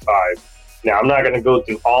 25. Now, I'm not going to go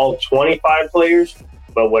through all 25 players,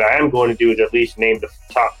 but what I am going to do is at least name the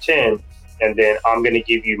top 10, and then I'm going to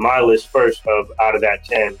give you my list first of out of that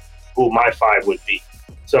 10, who my 5 would be.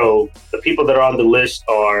 So the people that are on the list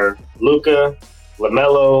are Luka,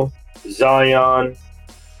 LaMelo, Zion,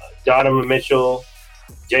 Donovan Mitchell,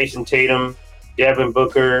 Jason Tatum, Devin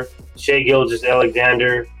Booker, Shai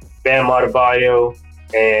Gilgeous-Alexander, Bam Adebayo,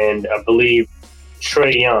 and I believe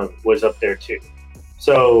Trae Young was up there too.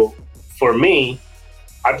 So for me,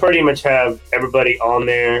 I pretty much have everybody on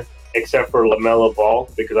there except for LaMelo Ball,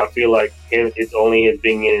 because I feel like it's only his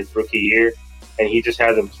being in his rookie year, and he just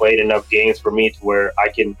hasn't played enough games for me to where I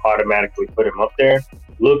can automatically put him up there.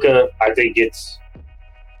 Luka, I think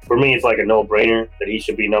for me, it's like a no-brainer that he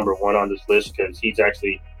should be number 1 on this list, because he's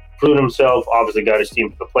actually proven himself, obviously got his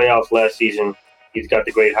team to the playoffs last season. He's got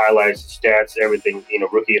the great highlights, stats, everything,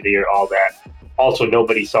 rookie of the year, all that. Also,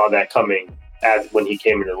 nobody saw that coming as when he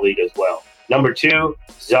came into the league as well. Number 2,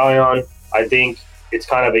 Zion. I think it's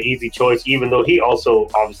kind of an easy choice, even though he also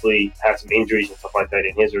obviously had some injuries and stuff like that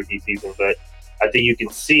in his rookie season. But I think you can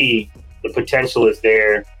see the potential is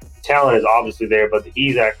there. Talent is obviously there, but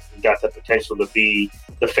he's actually got the potential to be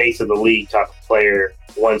the face of the league type of player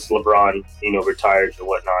once LeBron, retires or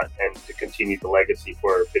whatnot, and to continue the legacy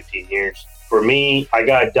for 15 years. For me, I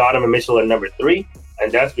got Donovan Mitchell at number 3,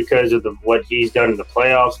 and that's because of what he's done in the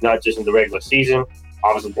playoffs, not just in the regular season.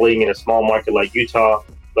 Obviously, playing in a small market like Utah,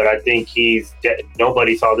 but I think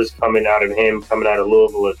nobody saw this coming out of him, coming out of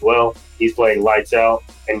Louisville as well. He's playing lights out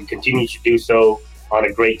and continues to do so on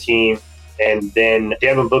a great team. And then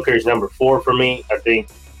Devin Booker is number 4 for me. I think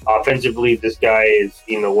offensively, this guy is,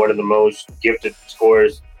 one of the most gifted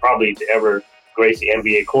scorers probably to ever grace the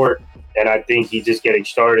NBA court. And I think he's just getting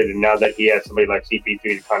started. And now that he has somebody like CP3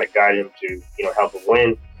 to kind of guide him to, help him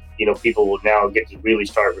win, people will now get to really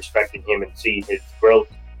start respecting him and see his growth,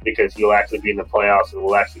 because he'll actually be in the playoffs and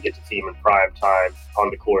we'll actually get to see him in prime time on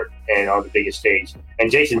the court and on the biggest stage.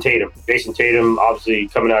 And Jason Tatum, obviously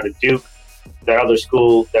coming out of Duke, that other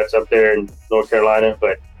school that's up there in North Carolina,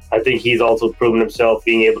 but I think he's also proven himself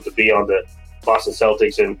being able to be on the Boston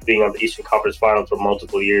Celtics and being on the Eastern Conference Finals for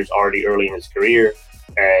multiple years already early in his career.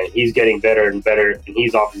 And he's getting better and better. And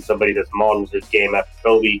he's obviously somebody that's modeled his game after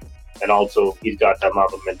Kobe. And also he's got that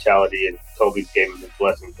Mamba mentality, and Kobe's gave him his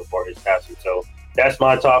blessings before his passing. So that's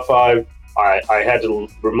my top 5. I had to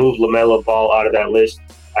remove LaMelo Ball out of that list.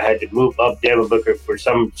 I had to move up Devin Booker for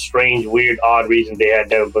some strange, weird, odd reason. They had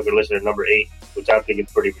Devin Booker listed at number 8, which I think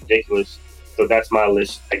is pretty ridiculous. So that's my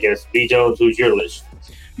list, I guess. B. Jones, who's your list?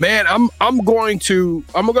 Man, I'm going to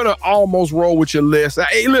almost roll with your list.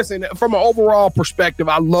 Hey, listen, from an overall perspective,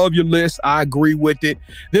 I love your list. I agree with it.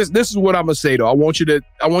 This is what I'm gonna say though. I want you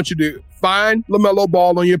to find LaMelo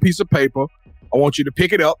Ball on your piece of paper. I want you to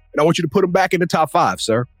pick it up, and I want you to put him back in the top 5,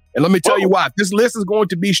 sir. And let me tell you why. This list is going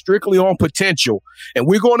to be strictly on potential, and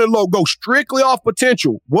we're going to go strictly off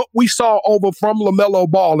potential. What we saw over from LaMelo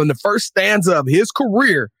Ball in the first stanza of his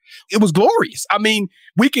career, it was glorious. I mean,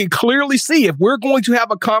 we can clearly see if we're going to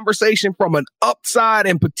have a conversation from an upside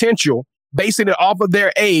and potential, basing it off of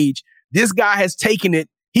their age, this guy has taken it.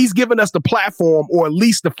 He's given us the platform, or at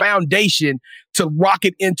least the foundation, to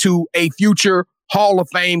rocket into a future Hall of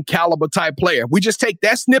Fame caliber type player. We just take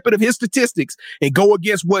that snippet of his statistics and go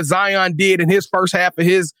against what Zion did in his first half of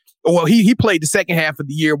he played the second half of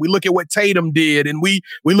the year. We look at what Tatum did, and we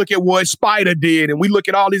look at what Spider did, and we look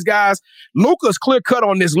at all these guys. Luka's clear cut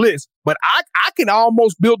on this list, but I can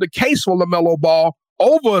almost build a case for LaMelo Ball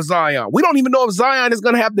over Zion. We don't even know if Zion is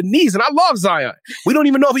going to have the knees, and I love Zion. We don't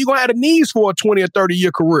even know if he's going to have the knees for a 20 or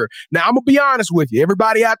 30-year career. Now, I'm going to be honest with you.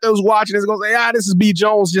 Everybody out there who's watching is going to say, this is B.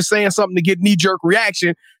 Jones just saying something to get knee-jerk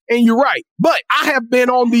reaction, and you're right. But I have been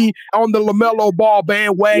on the LaMelo Ball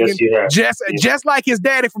bandwagon, just like his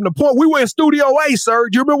daddy from the point. We were in Studio A, sir.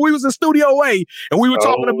 Do you remember we was in Studio A, and we were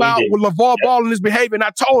talking about with LeVar Ball and his behavior, and I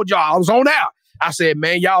told y'all, I was on out. I said,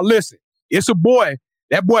 man, y'all listen, it's a boy.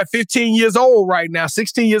 That boy 15 years old right now,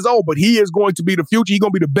 16 years old, but he is going to be the future. He's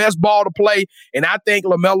going to be the best ball to play. And I think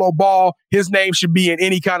LaMelo Ball, his name should be in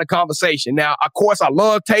any kind of conversation. Now, of course, I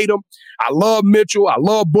love Tatum. I love Mitchell. I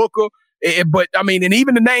love Booker. But, I mean, and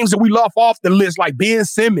even the names that we left off the list, like Ben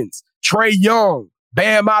Simmons, Trae Young,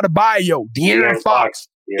 Bam Adebayo, De'Aaron Fox.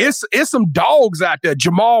 Yeah. It's some dogs out there.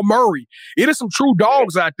 Jamal Murray. It is some true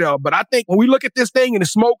dogs out there. But I think when we look at this thing and the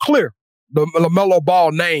smoke clear, the LaMelo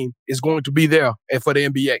Ball name is going to be there and for the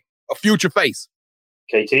NBA, a future face.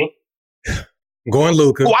 KT? I'm going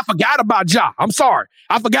Luka. Oh, I forgot about Ja. I'm sorry.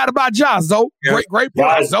 I forgot about Ja, Zoe. Yeah. Great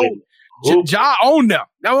point, Zoe. Ja on there.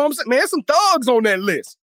 Now what I'm saying, man, there's some thugs on that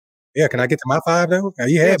list. Yeah, can I get to my 5 though?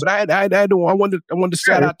 Yeah, but I wanted to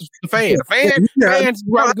shout out the fan. The fans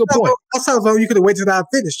brought a good point. I saw though you could have waited till I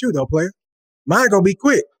finished too, though, player. Mine gonna be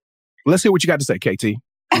quick. Let's hear what you got to say, KT.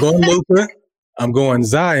 I'm going Luka. I'm going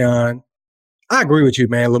Zion. I agree with you,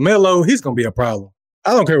 man. LaMelo, he's gonna be a problem.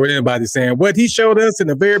 I don't care what anybody's saying. What he showed us in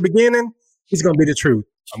the very beginning, he's gonna be the truth.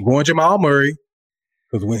 I'm going Jamal Murray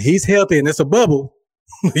because when he's healthy and it's a bubble,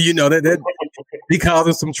 you know that he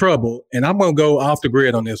causes some trouble. And I'm gonna go off the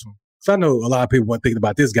grid on this one. So I know a lot of people weren't thinking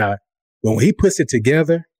about this guy, but when he puts it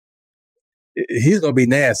together, he's gonna be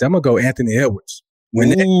nasty. I'm gonna go Anthony Edwards.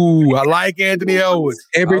 I like Anthony Edwards.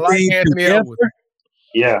 Everything together,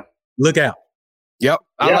 yeah. Look out. Yep,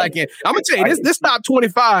 I like it. I'm gonna tell you this top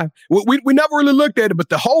 25. We never really looked at it, but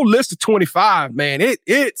the whole list of 25, man,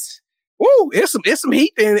 it's some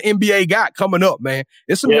heat in the NBA got coming up, man.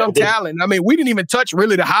 It's some young talent. I mean, we didn't even touch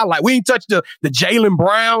really the highlight. We didn't touch the Jaylen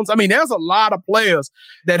Browns. I mean, there's a lot of players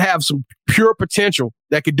that have some pure potential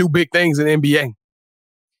that could do big things in the NBA.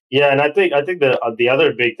 Yeah, and I think the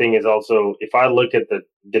other big thing is also if I look at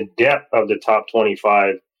the depth of the top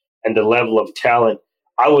 25 and the level of talent,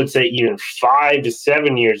 I would say even 5 to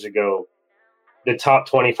 7 years ago, the top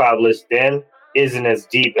 25 list then isn't as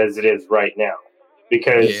deep as it is right now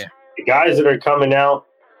because the guys that are coming out,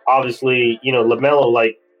 obviously, you know, LaMelo,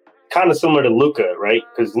 like kind of similar to Luka, right?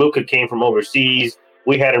 Because Luka came from overseas.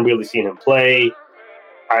 We hadn't really seen him play.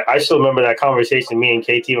 I still remember that conversation, me and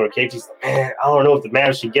KT, where KT's like, man, I don't know if the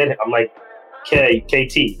Mavs should get him. I'm like,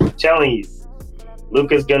 KT, I'm telling you,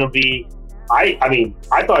 Luka's going to be, I mean,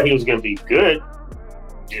 I thought he was going to be good.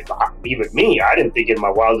 Even me, I didn't think in my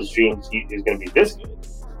wildest dreams he was going to be this good.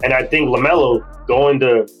 And I think LaMelo going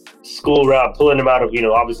the school route, pulling him out of, you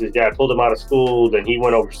know, obviously his dad pulled him out of school, then he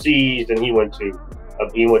went overseas, then he went to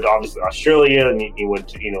obviously Australia, and he went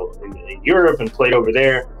to, you know, in Europe and played over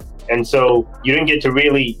there. And so you didn't get to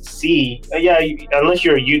really see, unless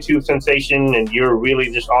you're a YouTube sensation and you're really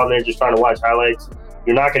just on there just trying to watch highlights,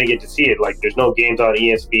 you're not going to get to see it. Like there's no games on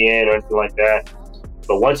ESPN or anything like that.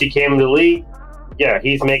 But once he came in the league, yeah,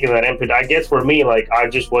 he's making that input. I guess for me, like I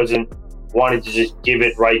just wasn't wanting to just give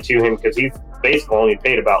it right to him because he's basically only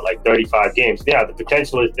played about like 35 games. Yeah, the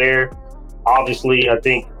potential is there. Obviously, I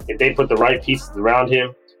think if they put the right pieces around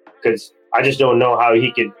him, because I just don't know how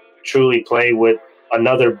he could truly play with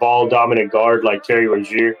another ball-dominant guard like Terry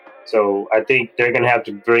Rozier. So I think they're going to have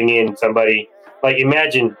to bring in somebody. Like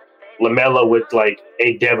imagine LaMelo with like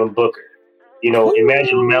a Devin Booker. You know,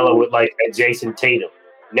 imagine LaMelo with like a Jason Tatum.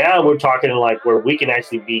 Now we're talking like where we can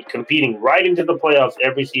actually be competing right into the playoffs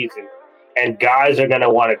every season, and guys are going to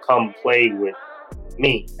want to come play with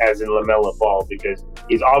me as in LaMelo Ball because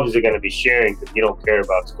he's obviously going to be sharing because you don't care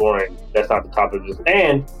about scoring. That's not the top of this.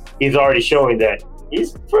 And he's already showing that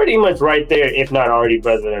he's pretty much right there, if not already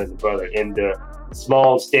better than his brother in the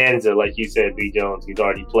small stanza, like you said, B. Jones. He's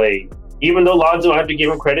already played. Even though Lonzo, I have to give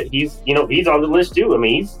him credit, he's on the list too. I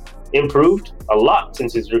mean, he's improved a lot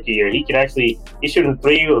since his rookie year. He's shooting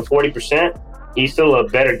 3 or 40%. He's still a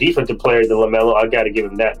better defensive player than LaMelo. I got to give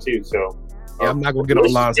him that too. So I'm not gonna get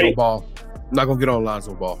on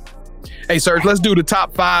Lonzo Ball. Hey, Serge, let's do the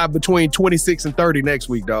top 5 between 26 and 30 next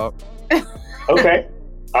week, dog. Okay,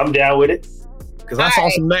 I'm down with it. Because I saw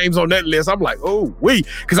some names on that list. I'm like,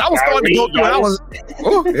 because I was starting to go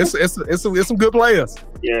through. It's some good players.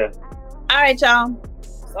 Yeah. All right, y'all.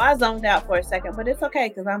 So I zoned out for a second, but it's okay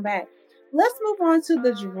because I'm back. Let's move on to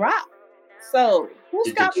the drop. So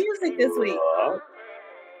who's got music this week?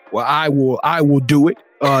 Well, I will do it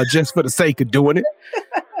just for the sake of doing it.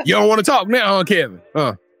 You don't want to talk now, huh, Kevin?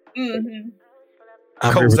 Huh? Mm-hmm.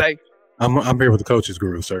 I'm here with the coaches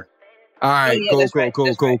guru, sir. All right,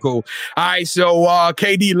 cool. All right, so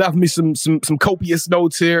KD left me some copious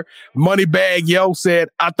notes here. Moneybag Yo said,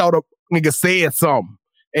 I thought a nigga said something.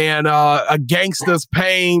 And A Gangsta's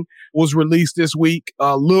Pain was released this week.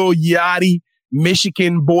 Lil Yachty,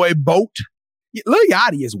 Michigan Boy Boat. Lil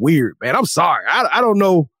Yachty is weird, man. I'm sorry. I don't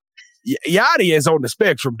know. Yachty is on the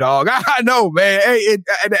spectrum, dog. I know, man. Hey,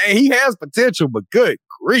 he has potential, but good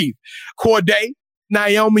grief. Corday,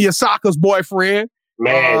 Naomi Osaka's boyfriend,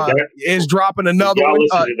 man, is dropping another one.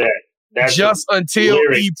 That's Just Until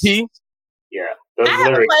lyrics. EP. Yeah, those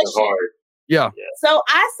lyrics are hard. Yeah. So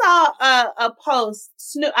I saw a post.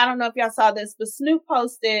 Snoop, I don't know if y'all saw this, but Snoop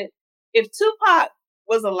posted, if Tupac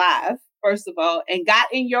was alive, first of all, and got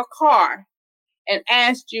in your car and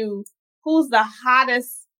asked you who's the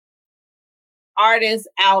hottest artist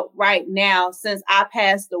out right now since I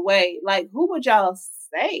passed away, like who would y'all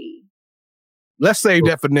say? Let's save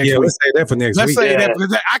that for next week. Let's save that for next Let's week. save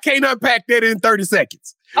that. I can't unpack that in 30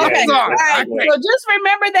 seconds. Okay. Sorry. All right. So just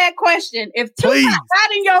remember that question. If Tupac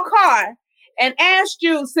got in your car and asked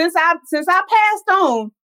you, since I passed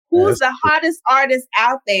on, who's the hottest artist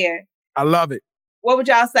out there? I love it. What would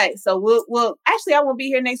y'all say? So we'll actually, I won't be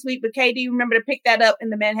here next week, but KD, remember to pick that up in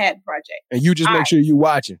the Manhattan Project. And you just make sure you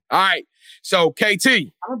watching. All right. So KT.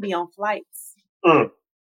 I'm gonna be on flights. Get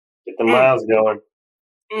the miles going.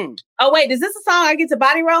 Oh wait, is this a song I get to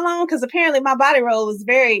body roll on? Because apparently my body roll was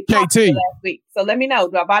very popular last week. So let me know.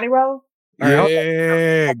 Do I body roll?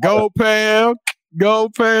 Yeah. Go Pam. Go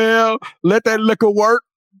Pam. Let that liquor work.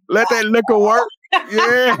 Let that liquor work.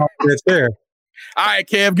 Yeah. That's fair. All right,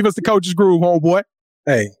 Kev, give us the coach's groove, homeboy.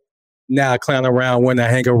 Hey, now I clown around when I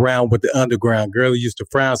hang around with the underground. Girl used to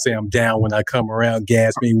frown, say I'm down when I come around.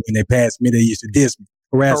 Gas me when they pass me. They used to diss me.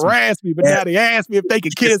 Harass me, but now they ask me if they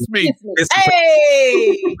can kiss me.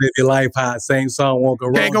 Hey! Live your life high. Same song won't go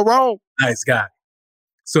wrong. Can't go wrong. Nice guy.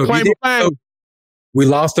 So we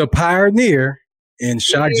lost a pioneer in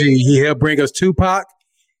Shock G. He helped bring us Tupac.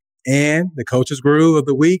 And the coach's groove of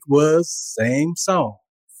the week was same song.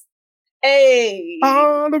 Hey.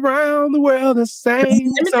 All around the world, the same Let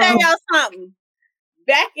me song. tell y'all something.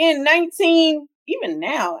 Back in even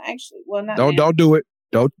now, actually. Well, not now. Don't do it.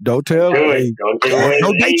 Don't tell.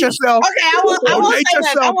 Don't date yourself. Okay, I won't say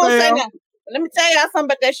nothing. I won't say nothing. Let me tell y'all something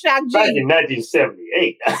about that Shock G. Back in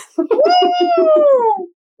 1978.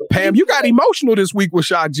 Pam, you got emotional this week with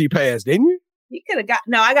Shock G Pass, didn't you? He could have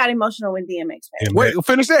I got emotional when DMX passed. Wait,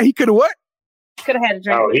 finish that. He could have what? Could have had a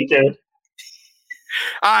drink. Oh, he did.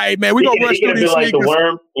 All right, man. We're going to rush through these like sneakers. The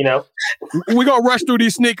worm, you know. We're going to rush through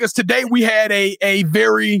these sneakers. Today, we had a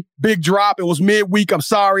very big drop. It was midweek. I'm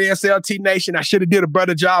sorry, SLT Nation. I should have did a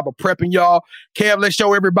better job of prepping y'all. Kev, let's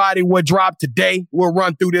show everybody what dropped today. We'll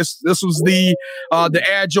run through this. This was the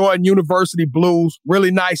Air Jordan University Blues.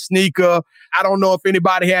 Really nice sneaker. I don't know if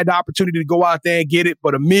anybody had the opportunity to go out there and get it,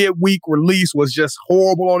 but a midweek release was just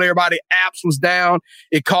horrible on everybody. Apps was down.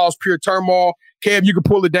 It caused pure turmoil. Kev, you can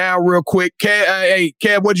pull it down real quick.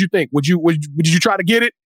 Kev, what did you think? Would you try to get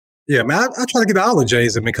it? Yeah, man, I try to get all the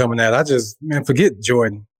J's that been coming out. I just, forget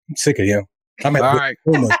Jordan. I'm sick of him. All right.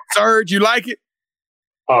 Serge, you like it?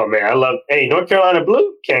 Oh, man, I love North Carolina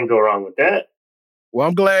Blue. Can't go wrong with that. Well,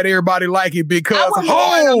 I'm glad everybody like it because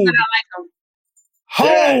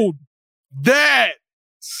hold that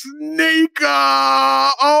sneaker.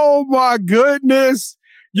 Oh, my goodness.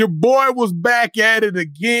 Your boy was back at it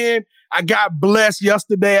again. I got blessed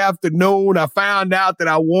yesterday afternoon. I found out that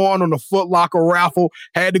I won on the Foot Locker raffle.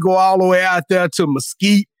 Had to go all the way out there to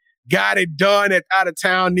Mesquite. Got it done at Out of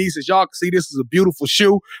Town Niece. As y'all can see, this is a beautiful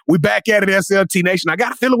shoe. We back at it, SLT Nation. I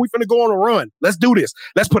got a feeling we finna go on a run. Let's do this.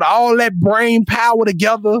 Let's put all that brain power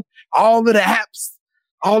together. All of the apps.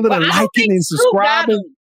 All of the liking and subscribing.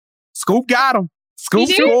 Scoop got him. Scoop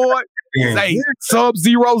scored. Hey,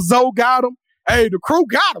 Sub-Zero Zoe got him. Hey, the crew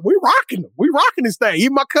got him. We rocking them. We rocking this thing.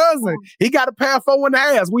 Even my cousin, he got a pair of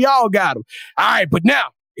 4.5. We all got him. All right, but now,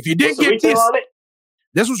 if you didn't get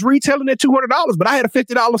this was retailing at $200, but I had a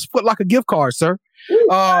 $50 Foot Locker gift card, sir.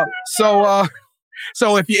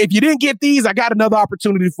 So if you didn't get these, I got another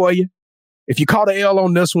opportunity for you. If you caught an L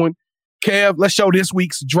on this one, Kev, let's show this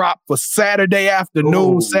week's drop for Saturday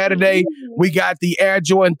afternoon. Ooh. Saturday, we got the Air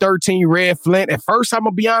Jordan 13 Red Flint. At first, I'm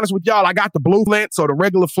going to be honest with y'all, I got the blue Flint, so the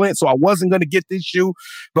regular Flint, so I wasn't going to get this shoe.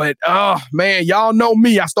 But, man, y'all know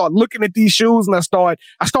me. I start looking at these shoes, and I start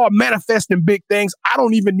manifesting big things. I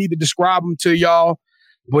don't even need to describe them to y'all.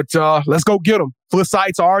 But let's go get them. Foot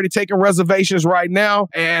Sites are already taking reservations right now.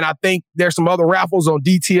 And I think there's some other raffles on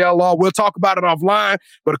DTLR. We'll talk about it offline.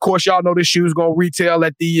 But, of course, y'all know this shoe's going to retail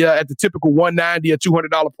at the typical $190 or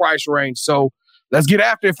 $200 price range. So let's get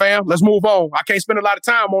after it, fam. Let's move on. I can't spend a lot of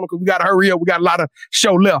time on it because we got to hurry up. We got a lot of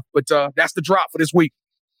show left. But that's the drop for this week.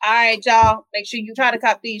 All right, y'all. Make sure you try to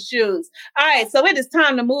cop these shoes. All right, so it is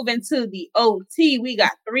time to move into the OT. We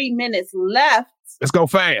got 3 minutes left. Let's go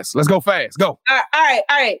fast. Go. All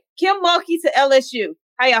right. Kim Mulkey to LSU.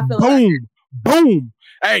 How y'all feeling? Boom.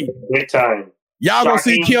 Hey. Big time. Y'all gonna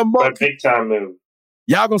see Kim Mulkey. Big time move.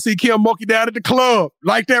 Y'all gonna see Kim Mulkey down at the club.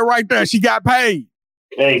 Like that right there. She got paid.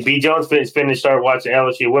 Hey, B. Jones finished start watching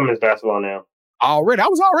LSU women's basketball now. Already. I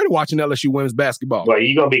was already watching LSU women's basketball. Well,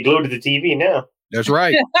 you're gonna be glued to the TV now. That's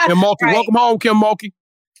right. Kim Mulkey. Right. Welcome home, Kim Mulkey.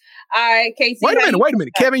 All right, Casey. Wait a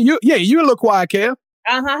minute. Kevin, you a little quiet, Kev.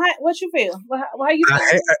 What you feel? How you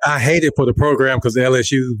feel? I hate it for the program because the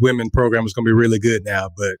LSU women program is going to be really good now.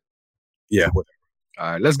 But yeah, whatever.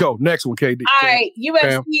 All right, let's go. Next one, KD. All right,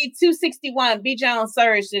 UFC 261. B. Jones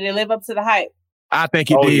Surge. Did it live up to the hype? I think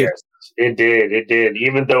it did. Yes, it did.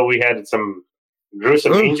 Even though we had some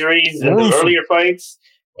gruesome injuries in the earlier fights.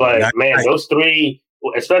 But man, those three,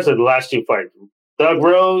 especially the last two fights, Thug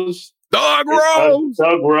Rose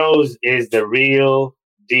is the real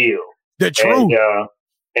deal. The truth.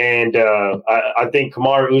 And I think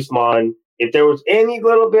Kamaru Usman, if there was any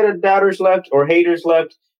little bit of doubters left or haters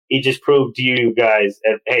left, he just proved to you guys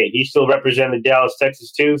that, hey, he still represented Dallas,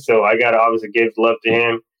 Texas too. So I got to obviously give love to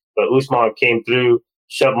him. But Usman came through,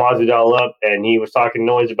 shoved Masvidal up, and he was talking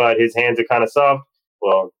noise about his hands are kind of soft.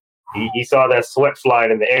 Well, he saw that sweat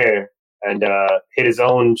flying in the air and hit his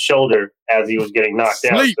own shoulder as he was getting knocked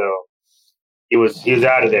out. So he was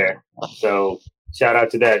out of there. So shout out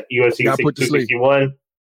to that UFC 261,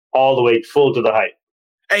 all the way full to the height.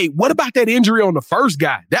 Hey, what about that injury on the first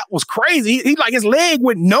guy? That was crazy. He like his leg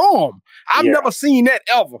went numb. I've never seen that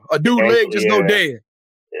ever. A dude's leg just go dead.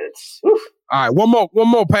 All right, one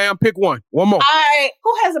more, Pam. Pick one. One more. All right,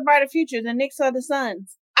 who has a brighter future, the Knicks or the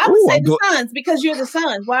Suns? I would say the Suns because you're the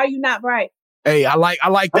Suns. Why are you not bright? Hey, I like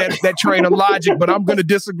that train of logic, but I'm going to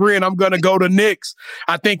disagree, and I'm going to go to Knicks.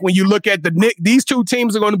 I think when you look at the Knicks, these two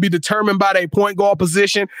teams are going to be determined by their point guard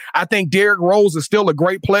position. I think Derrick Rose is still a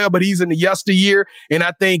great player, but he's in the yesteryear, and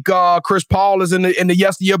I think Chris Paul is in the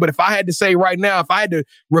yesteryear. But if I had to say right now, if I had to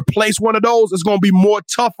replace one of those, it's going to be more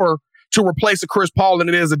tougher to replace a Chris Paul than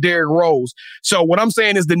it is a Derrick Rose. So what I'm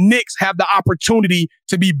saying is the Knicks have the opportunity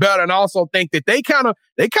to be better, and I also think that they kind of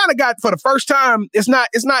got, for the first time, it's not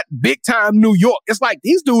big time New York. It's like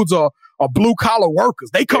these dudes are blue collar workers.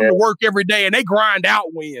 They come to work every day and they grind out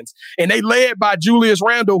wins. And they led by Julius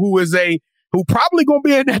Randle, who probably gonna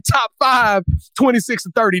be in that top 5,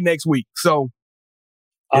 26-30 next week. So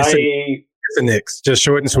it's the Knicks. Just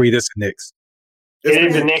short and sweet, it's the Knicks. It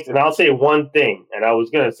is the Knicks, and I'll say one thing, and I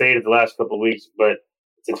was going to say it the last couple of weeks, but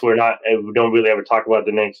since we don't really ever talk about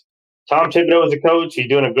the Knicks. Tom Thibodeau is a coach. He's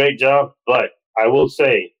doing a great job, but I will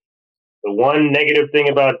say the one negative thing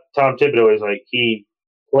about Tom Thibodeau is like he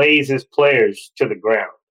plays his players to the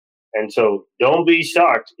ground. And so don't be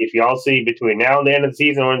shocked if y'all see between now and the end of the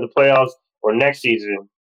season or in the playoffs or next season,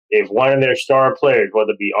 if one of their star players,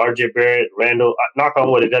 whether it be RJ Barrett, Randall, knock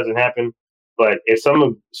on wood, it doesn't happen. But if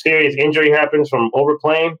some serious injury happens from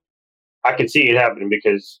overplaying, I could see it happening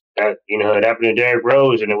because it happened to Derrick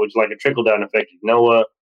Rose, and it was like a trickle-down effect of Noah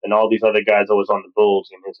and all these other guys that was on the Bulls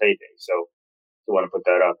in his heyday. So I want to put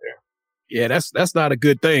that out there. Yeah, that's not a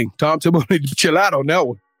good thing. Tom Thibodeau need to chill out on that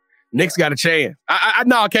one. Knicks got a chance. I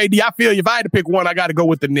know, KD, I feel you. If I had to pick one, I got to go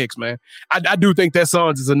with the Knicks, man. I do think that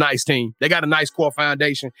Suns is a nice team. They got a nice core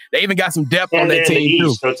foundation. They even got some depth on that team,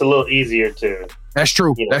 too. So it's a little easier to... That's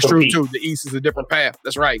true. That's true, too. The East is a different path.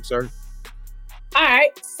 That's right, sir. All right.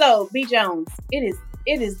 So, B. Jones, it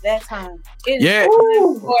is that time. It is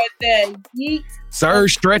time for the Yeet. Sir,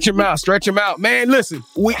 stretch him out. Man, listen,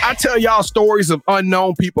 I tell y'all stories of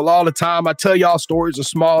unknown people all the time. I tell y'all stories of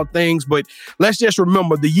small things, but let's just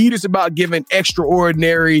remember the Yeet is about giving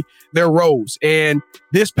extraordinary their roles. And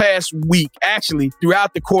this past week, actually,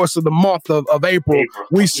 throughout the course of the month of April,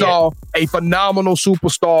 we saw a phenomenal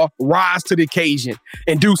superstar rise to the occasion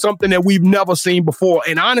and do something that we've never seen before.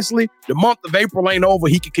 And honestly, the month of April ain't over.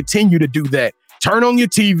 He can continue to do that. Turn on your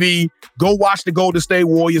TV, go watch the Golden State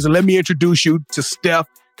Warriors, and let me introduce you to Steph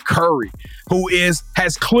Curry, who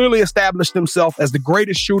has clearly established himself as the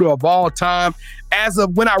greatest shooter of all time. As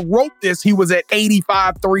of when I wrote this, he was at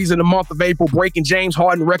 85 threes in the month of April, breaking James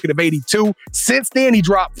Harden's record of 82. Since then, he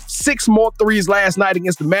dropped 6 more threes last night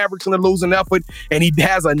against the Mavericks in a losing effort, and he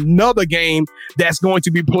has another game that's going to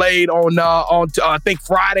be played on I think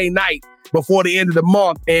Friday night before the end of the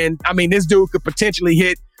month. And I mean, this dude could potentially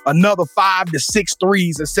hit another 5 to 6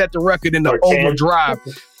 threes and set the record in the overdrive.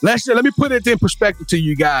 Let me put it in perspective to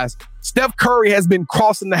you guys. Steph Curry has been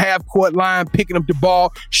crossing the half-court line, picking up the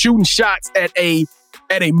ball, shooting shots at a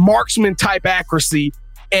marksman type accuracy.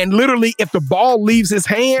 And literally, if the ball leaves his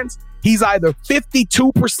hands, he's either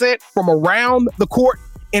 52% from around the court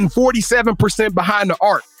and 47% behind the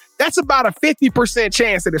arc. That's about a 50%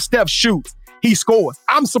 chance that if Steph shoots, he scores.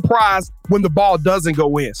 I'm surprised when the ball doesn't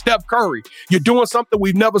go in. Steph Curry, you're doing something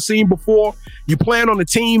we've never seen before. You're playing on a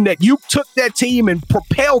team that you took that team and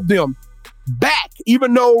propelled them back,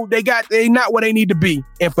 even though they not where they need to be.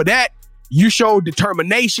 And for that, you showed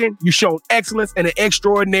determination, you showed excellence and an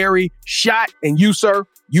extraordinary shot. And you, sir,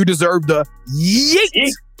 you deserve the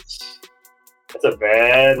yeet. That's a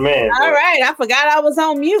bad man. All right. I forgot I was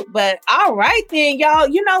on mute, but all right then, y'all.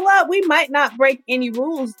 You know what? We might not break any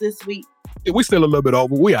rules this week. We still a little bit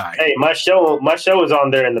over. We all right. Hey, my show is on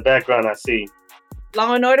there in the background, I see.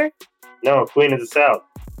 Law and Order? No, Queen of the South.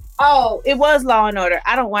 Oh, it was Law and Order.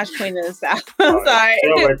 I don't watch Queen of the South. I'm sorry.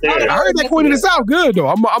 Right there. I heard that Queen of the South good though.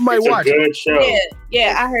 I might watch it. Good show.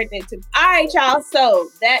 Yeah, I heard that too. All right, y'all. So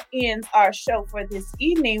that ends our show for this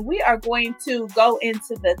evening. We are going to go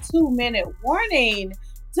into the 2-minute warning.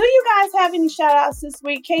 Do you guys have any shout outs this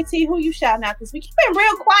week? KT, who you shouting out this week? You've been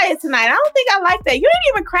real quiet tonight. I don't think I like that. You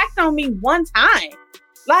didn't even crack on me one time.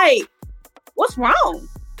 Like, what's wrong?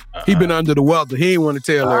 He been under the weather. He ain't want to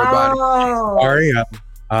tell everybody. Oh. Sorry,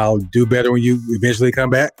 I'll do better when you eventually come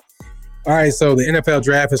back. All right, so the NFL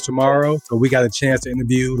draft is tomorrow. So we got a chance to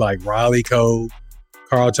interview like Riley Cole,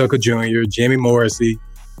 Carl Tucker Jr., Jimmy Morrissey,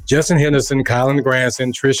 Justin Henderson, Colin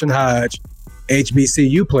Granson, Trishan Hodge,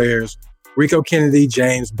 HBCU players, Rico Kennedy,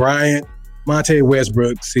 James Bryant, Monte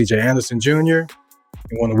Westbrook, CJ Anderson Jr.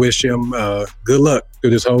 I want to wish him good luck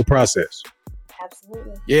through this whole process.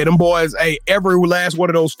 Absolutely. Yeah, them boys, hey, every last one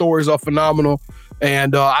of those stories are phenomenal.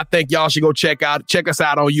 And I think y'all should go check us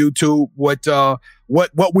out on YouTube. What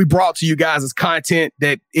we brought to you guys is content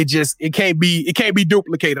that it can't be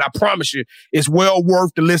duplicated. I promise you, it's well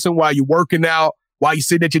worth to listen while you're working out, while you're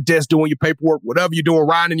sitting at your desk doing your paperwork, whatever you're doing,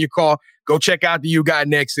 riding in your car. Go check out the You Got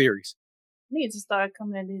Next series. Need to start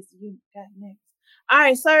coming at this. You Got Next. All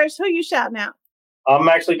right, Serge, who you shouting out? I'm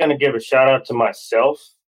actually going to give a shout out to myself.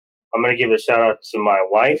 I'm going to give a shout out to my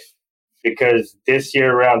wife, because this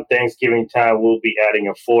year around Thanksgiving time, we'll be adding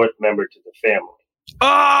a 4th member to the family.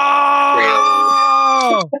 Oh!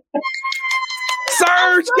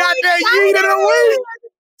 Serge got that yeet of the week.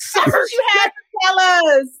 Serge, You had to tell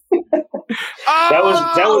us. That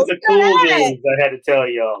was the cool news I had to tell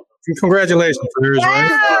y'all. Congratulations, Serge, right?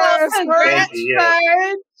 Yes, congrats, Yeah.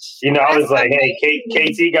 Serge. You know, I was like, hey,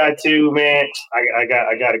 KT got 2, man. I got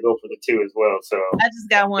to go for the 2 as well. So I just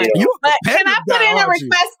got one. Yeah. But can I put in a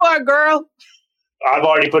request for a girl? I've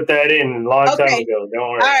already put that in a long time ago.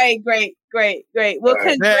 Don't worry. All right, great. Well,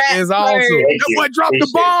 congrats. that is awesome. Serge. That boy dropped the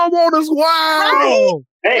bomb on us. Wow.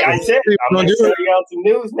 Hey, I said I'm going to tell y'all some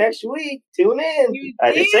news next week. Tune in.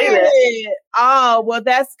 I didn't say that. Oh, well,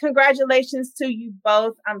 that's congratulations to you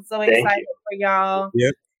both. I'm so excited for y'all.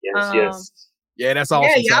 Yep. Yes. Yeah, that's awesome.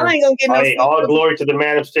 Yeah, y'all ain't gonna get no Hey, all glory to the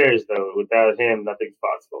man upstairs, though. Without him, nothing's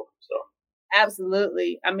possible. So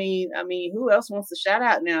absolutely. I mean, who else wants to shout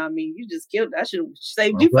out now? I mean, you just killed. I should have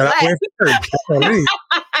saved you for last. Hey,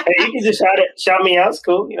 you can just shout me out. It's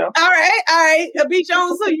cool, you know. All right. B.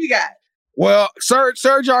 Jones, who you got? Well,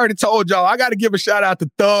 Serge already told y'all. I got to give a shout out to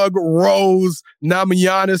Thug Rose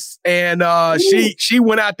Namajunas, and she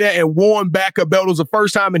went out there and won back her belt. It was the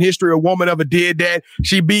first time in history a woman ever did that.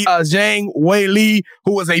 She beat Zhang Weili,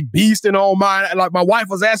 who was a beast in her own mind. Like, my wife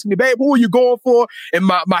was asking me, babe, who are you going for? And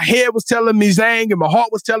my head was telling me Zhang, and my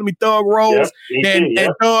heart was telling me Thug Rose. And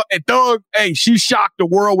Thug, hey, she shocked the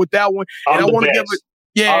world with that one. And I want to give it.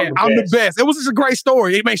 Yeah, I'm the best. It was just a great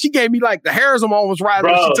story. Man, she gave me like the hairs on my almost right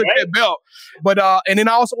when she took that belt. But and then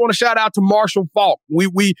I also want to shout out to Marshall Faulk.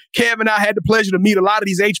 Kev and I had the pleasure to meet a lot of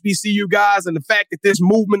these HBCU guys, and the fact that this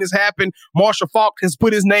movement has happened, Marshall Faulk has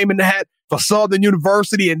put his name in the hat for Southern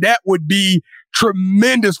University, and that would be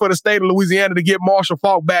tremendous for the state of Louisiana to get Marshall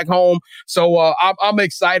Faulk back home. So I'm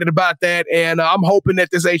excited about that, and I'm hoping that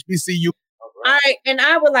this HBCU. All right, and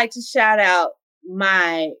I would like to shout out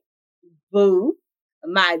my boo,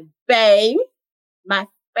 my bae, my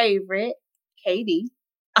favorite, Katie.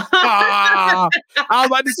 I was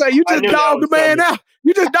about to say, you just dogged the man out.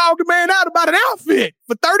 You just dogged the man out about an outfit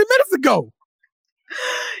for 30 minutes ago.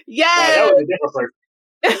 Yes. That was a different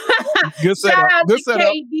person. Good setup. Shout out Good to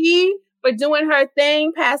setup. KD for doing her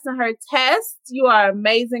thing, passing her test. You are an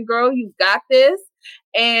amazing girl. You got this.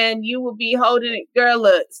 And you will be holding it. Girl,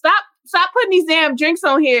 look, stop putting these damn drinks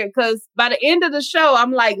on here, because by the end of the show,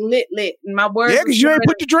 I'm like lit. And my words. Yeah, because you ain't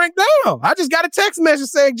put the drink down. I just got a text message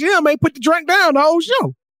saying Jim ain't put the drink down the whole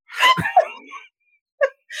show.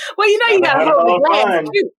 Well, you know you gotta hold it glass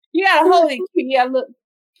cute. You gotta hold it cute. Yeah, look.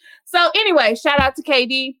 So anyway, shout out to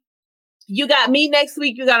KD. You got me next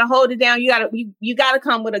week. You gotta hold it down. You gotta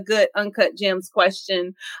come with a good Uncut Gems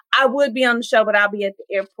question. I would be on the show, but I'll be at the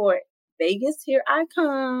airport. Vegas, here I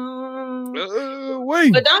come.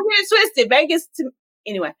 Wait. But don't get it twisted. Vegas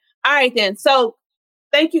anyway. All right then. So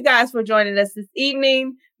thank you guys for joining us this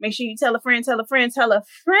evening. Make sure you tell a friend, tell a friend, tell a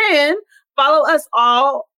friend. Follow us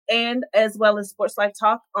all, and as well as Sports Life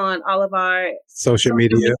Talk on all of our social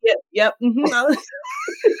media. Yep. Mm-hmm.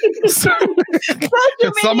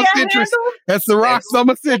 Summer Citrus. That's the Rock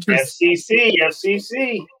Summer Citrus.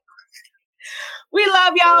 FCC. We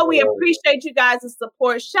love y'all. We appreciate you guys'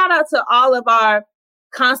 support. Shout out to all of our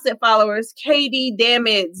constant followers. Katie, damn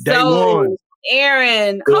it. Zoe,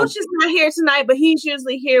 Aaron. Cool. Coach is not here tonight, but he's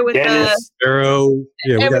usually here with Dennis. Earl.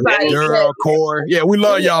 Yeah, we got everybody. Girl, Core. Yeah, we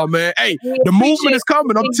love y'all, man. Hey, We the movement appreciate is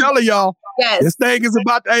coming. I'm you. telling y'all, Yes. this thing is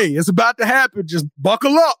about to, it's about to happen. Just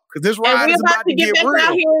buckle up, because this And ride we're is about to get back real.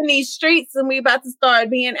 out here in these streets, and we're about to start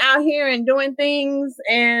being out here and doing things.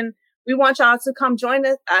 And we want y'all to come join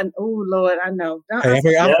us. Oh Lord, I know.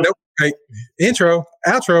 Hey, intro,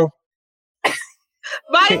 outro.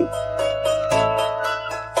 Bye.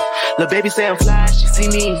 The baby say I'm fly, she see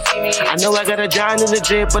me. I know I gotta drown in the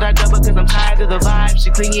drip, but I double cause I'm tired of the vibe. She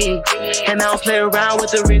clingy. And I don't play around with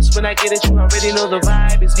the wrist. When I get it, you already know the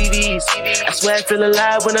vibe. It's VVs. I swear I feel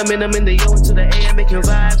alive when I'm in the yo into the AM, making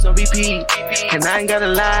vibes on repeat. And I ain't gotta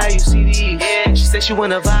lie, you see these. She said she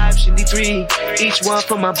wanna vibe, she need 3. Each one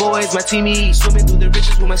for my boys, my teamies. Swimming through the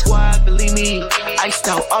riches with my squad, believe me. Iced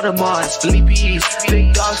out Audemars, Philippi's.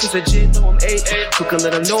 Big dog since a gin, know I'm 8. Cook and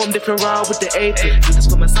let them know I'm different raw with the 8. Do this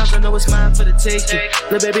for my sons, I know it's mine for the taking.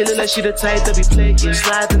 Lil' baby look like she the type that be playing.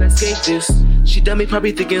 Slides and I skate this. She done me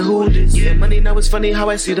probably thinking who this. Yeah, money now it's funny how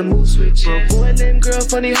I see the mood switch. For a boy named girl,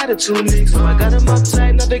 funny how the two mix. So I got them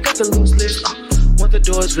uptight, now they got the loose lips. Want the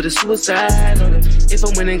doors for the suicide on it. If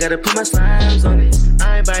I'm winning, gotta put my slimes on it.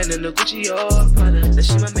 I ain't buying in the Gucci or Prada. That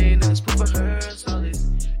shit my main, and it's proof for her. Solid.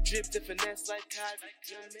 Drip the finesse like Kyrie.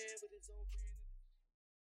 Young man with his own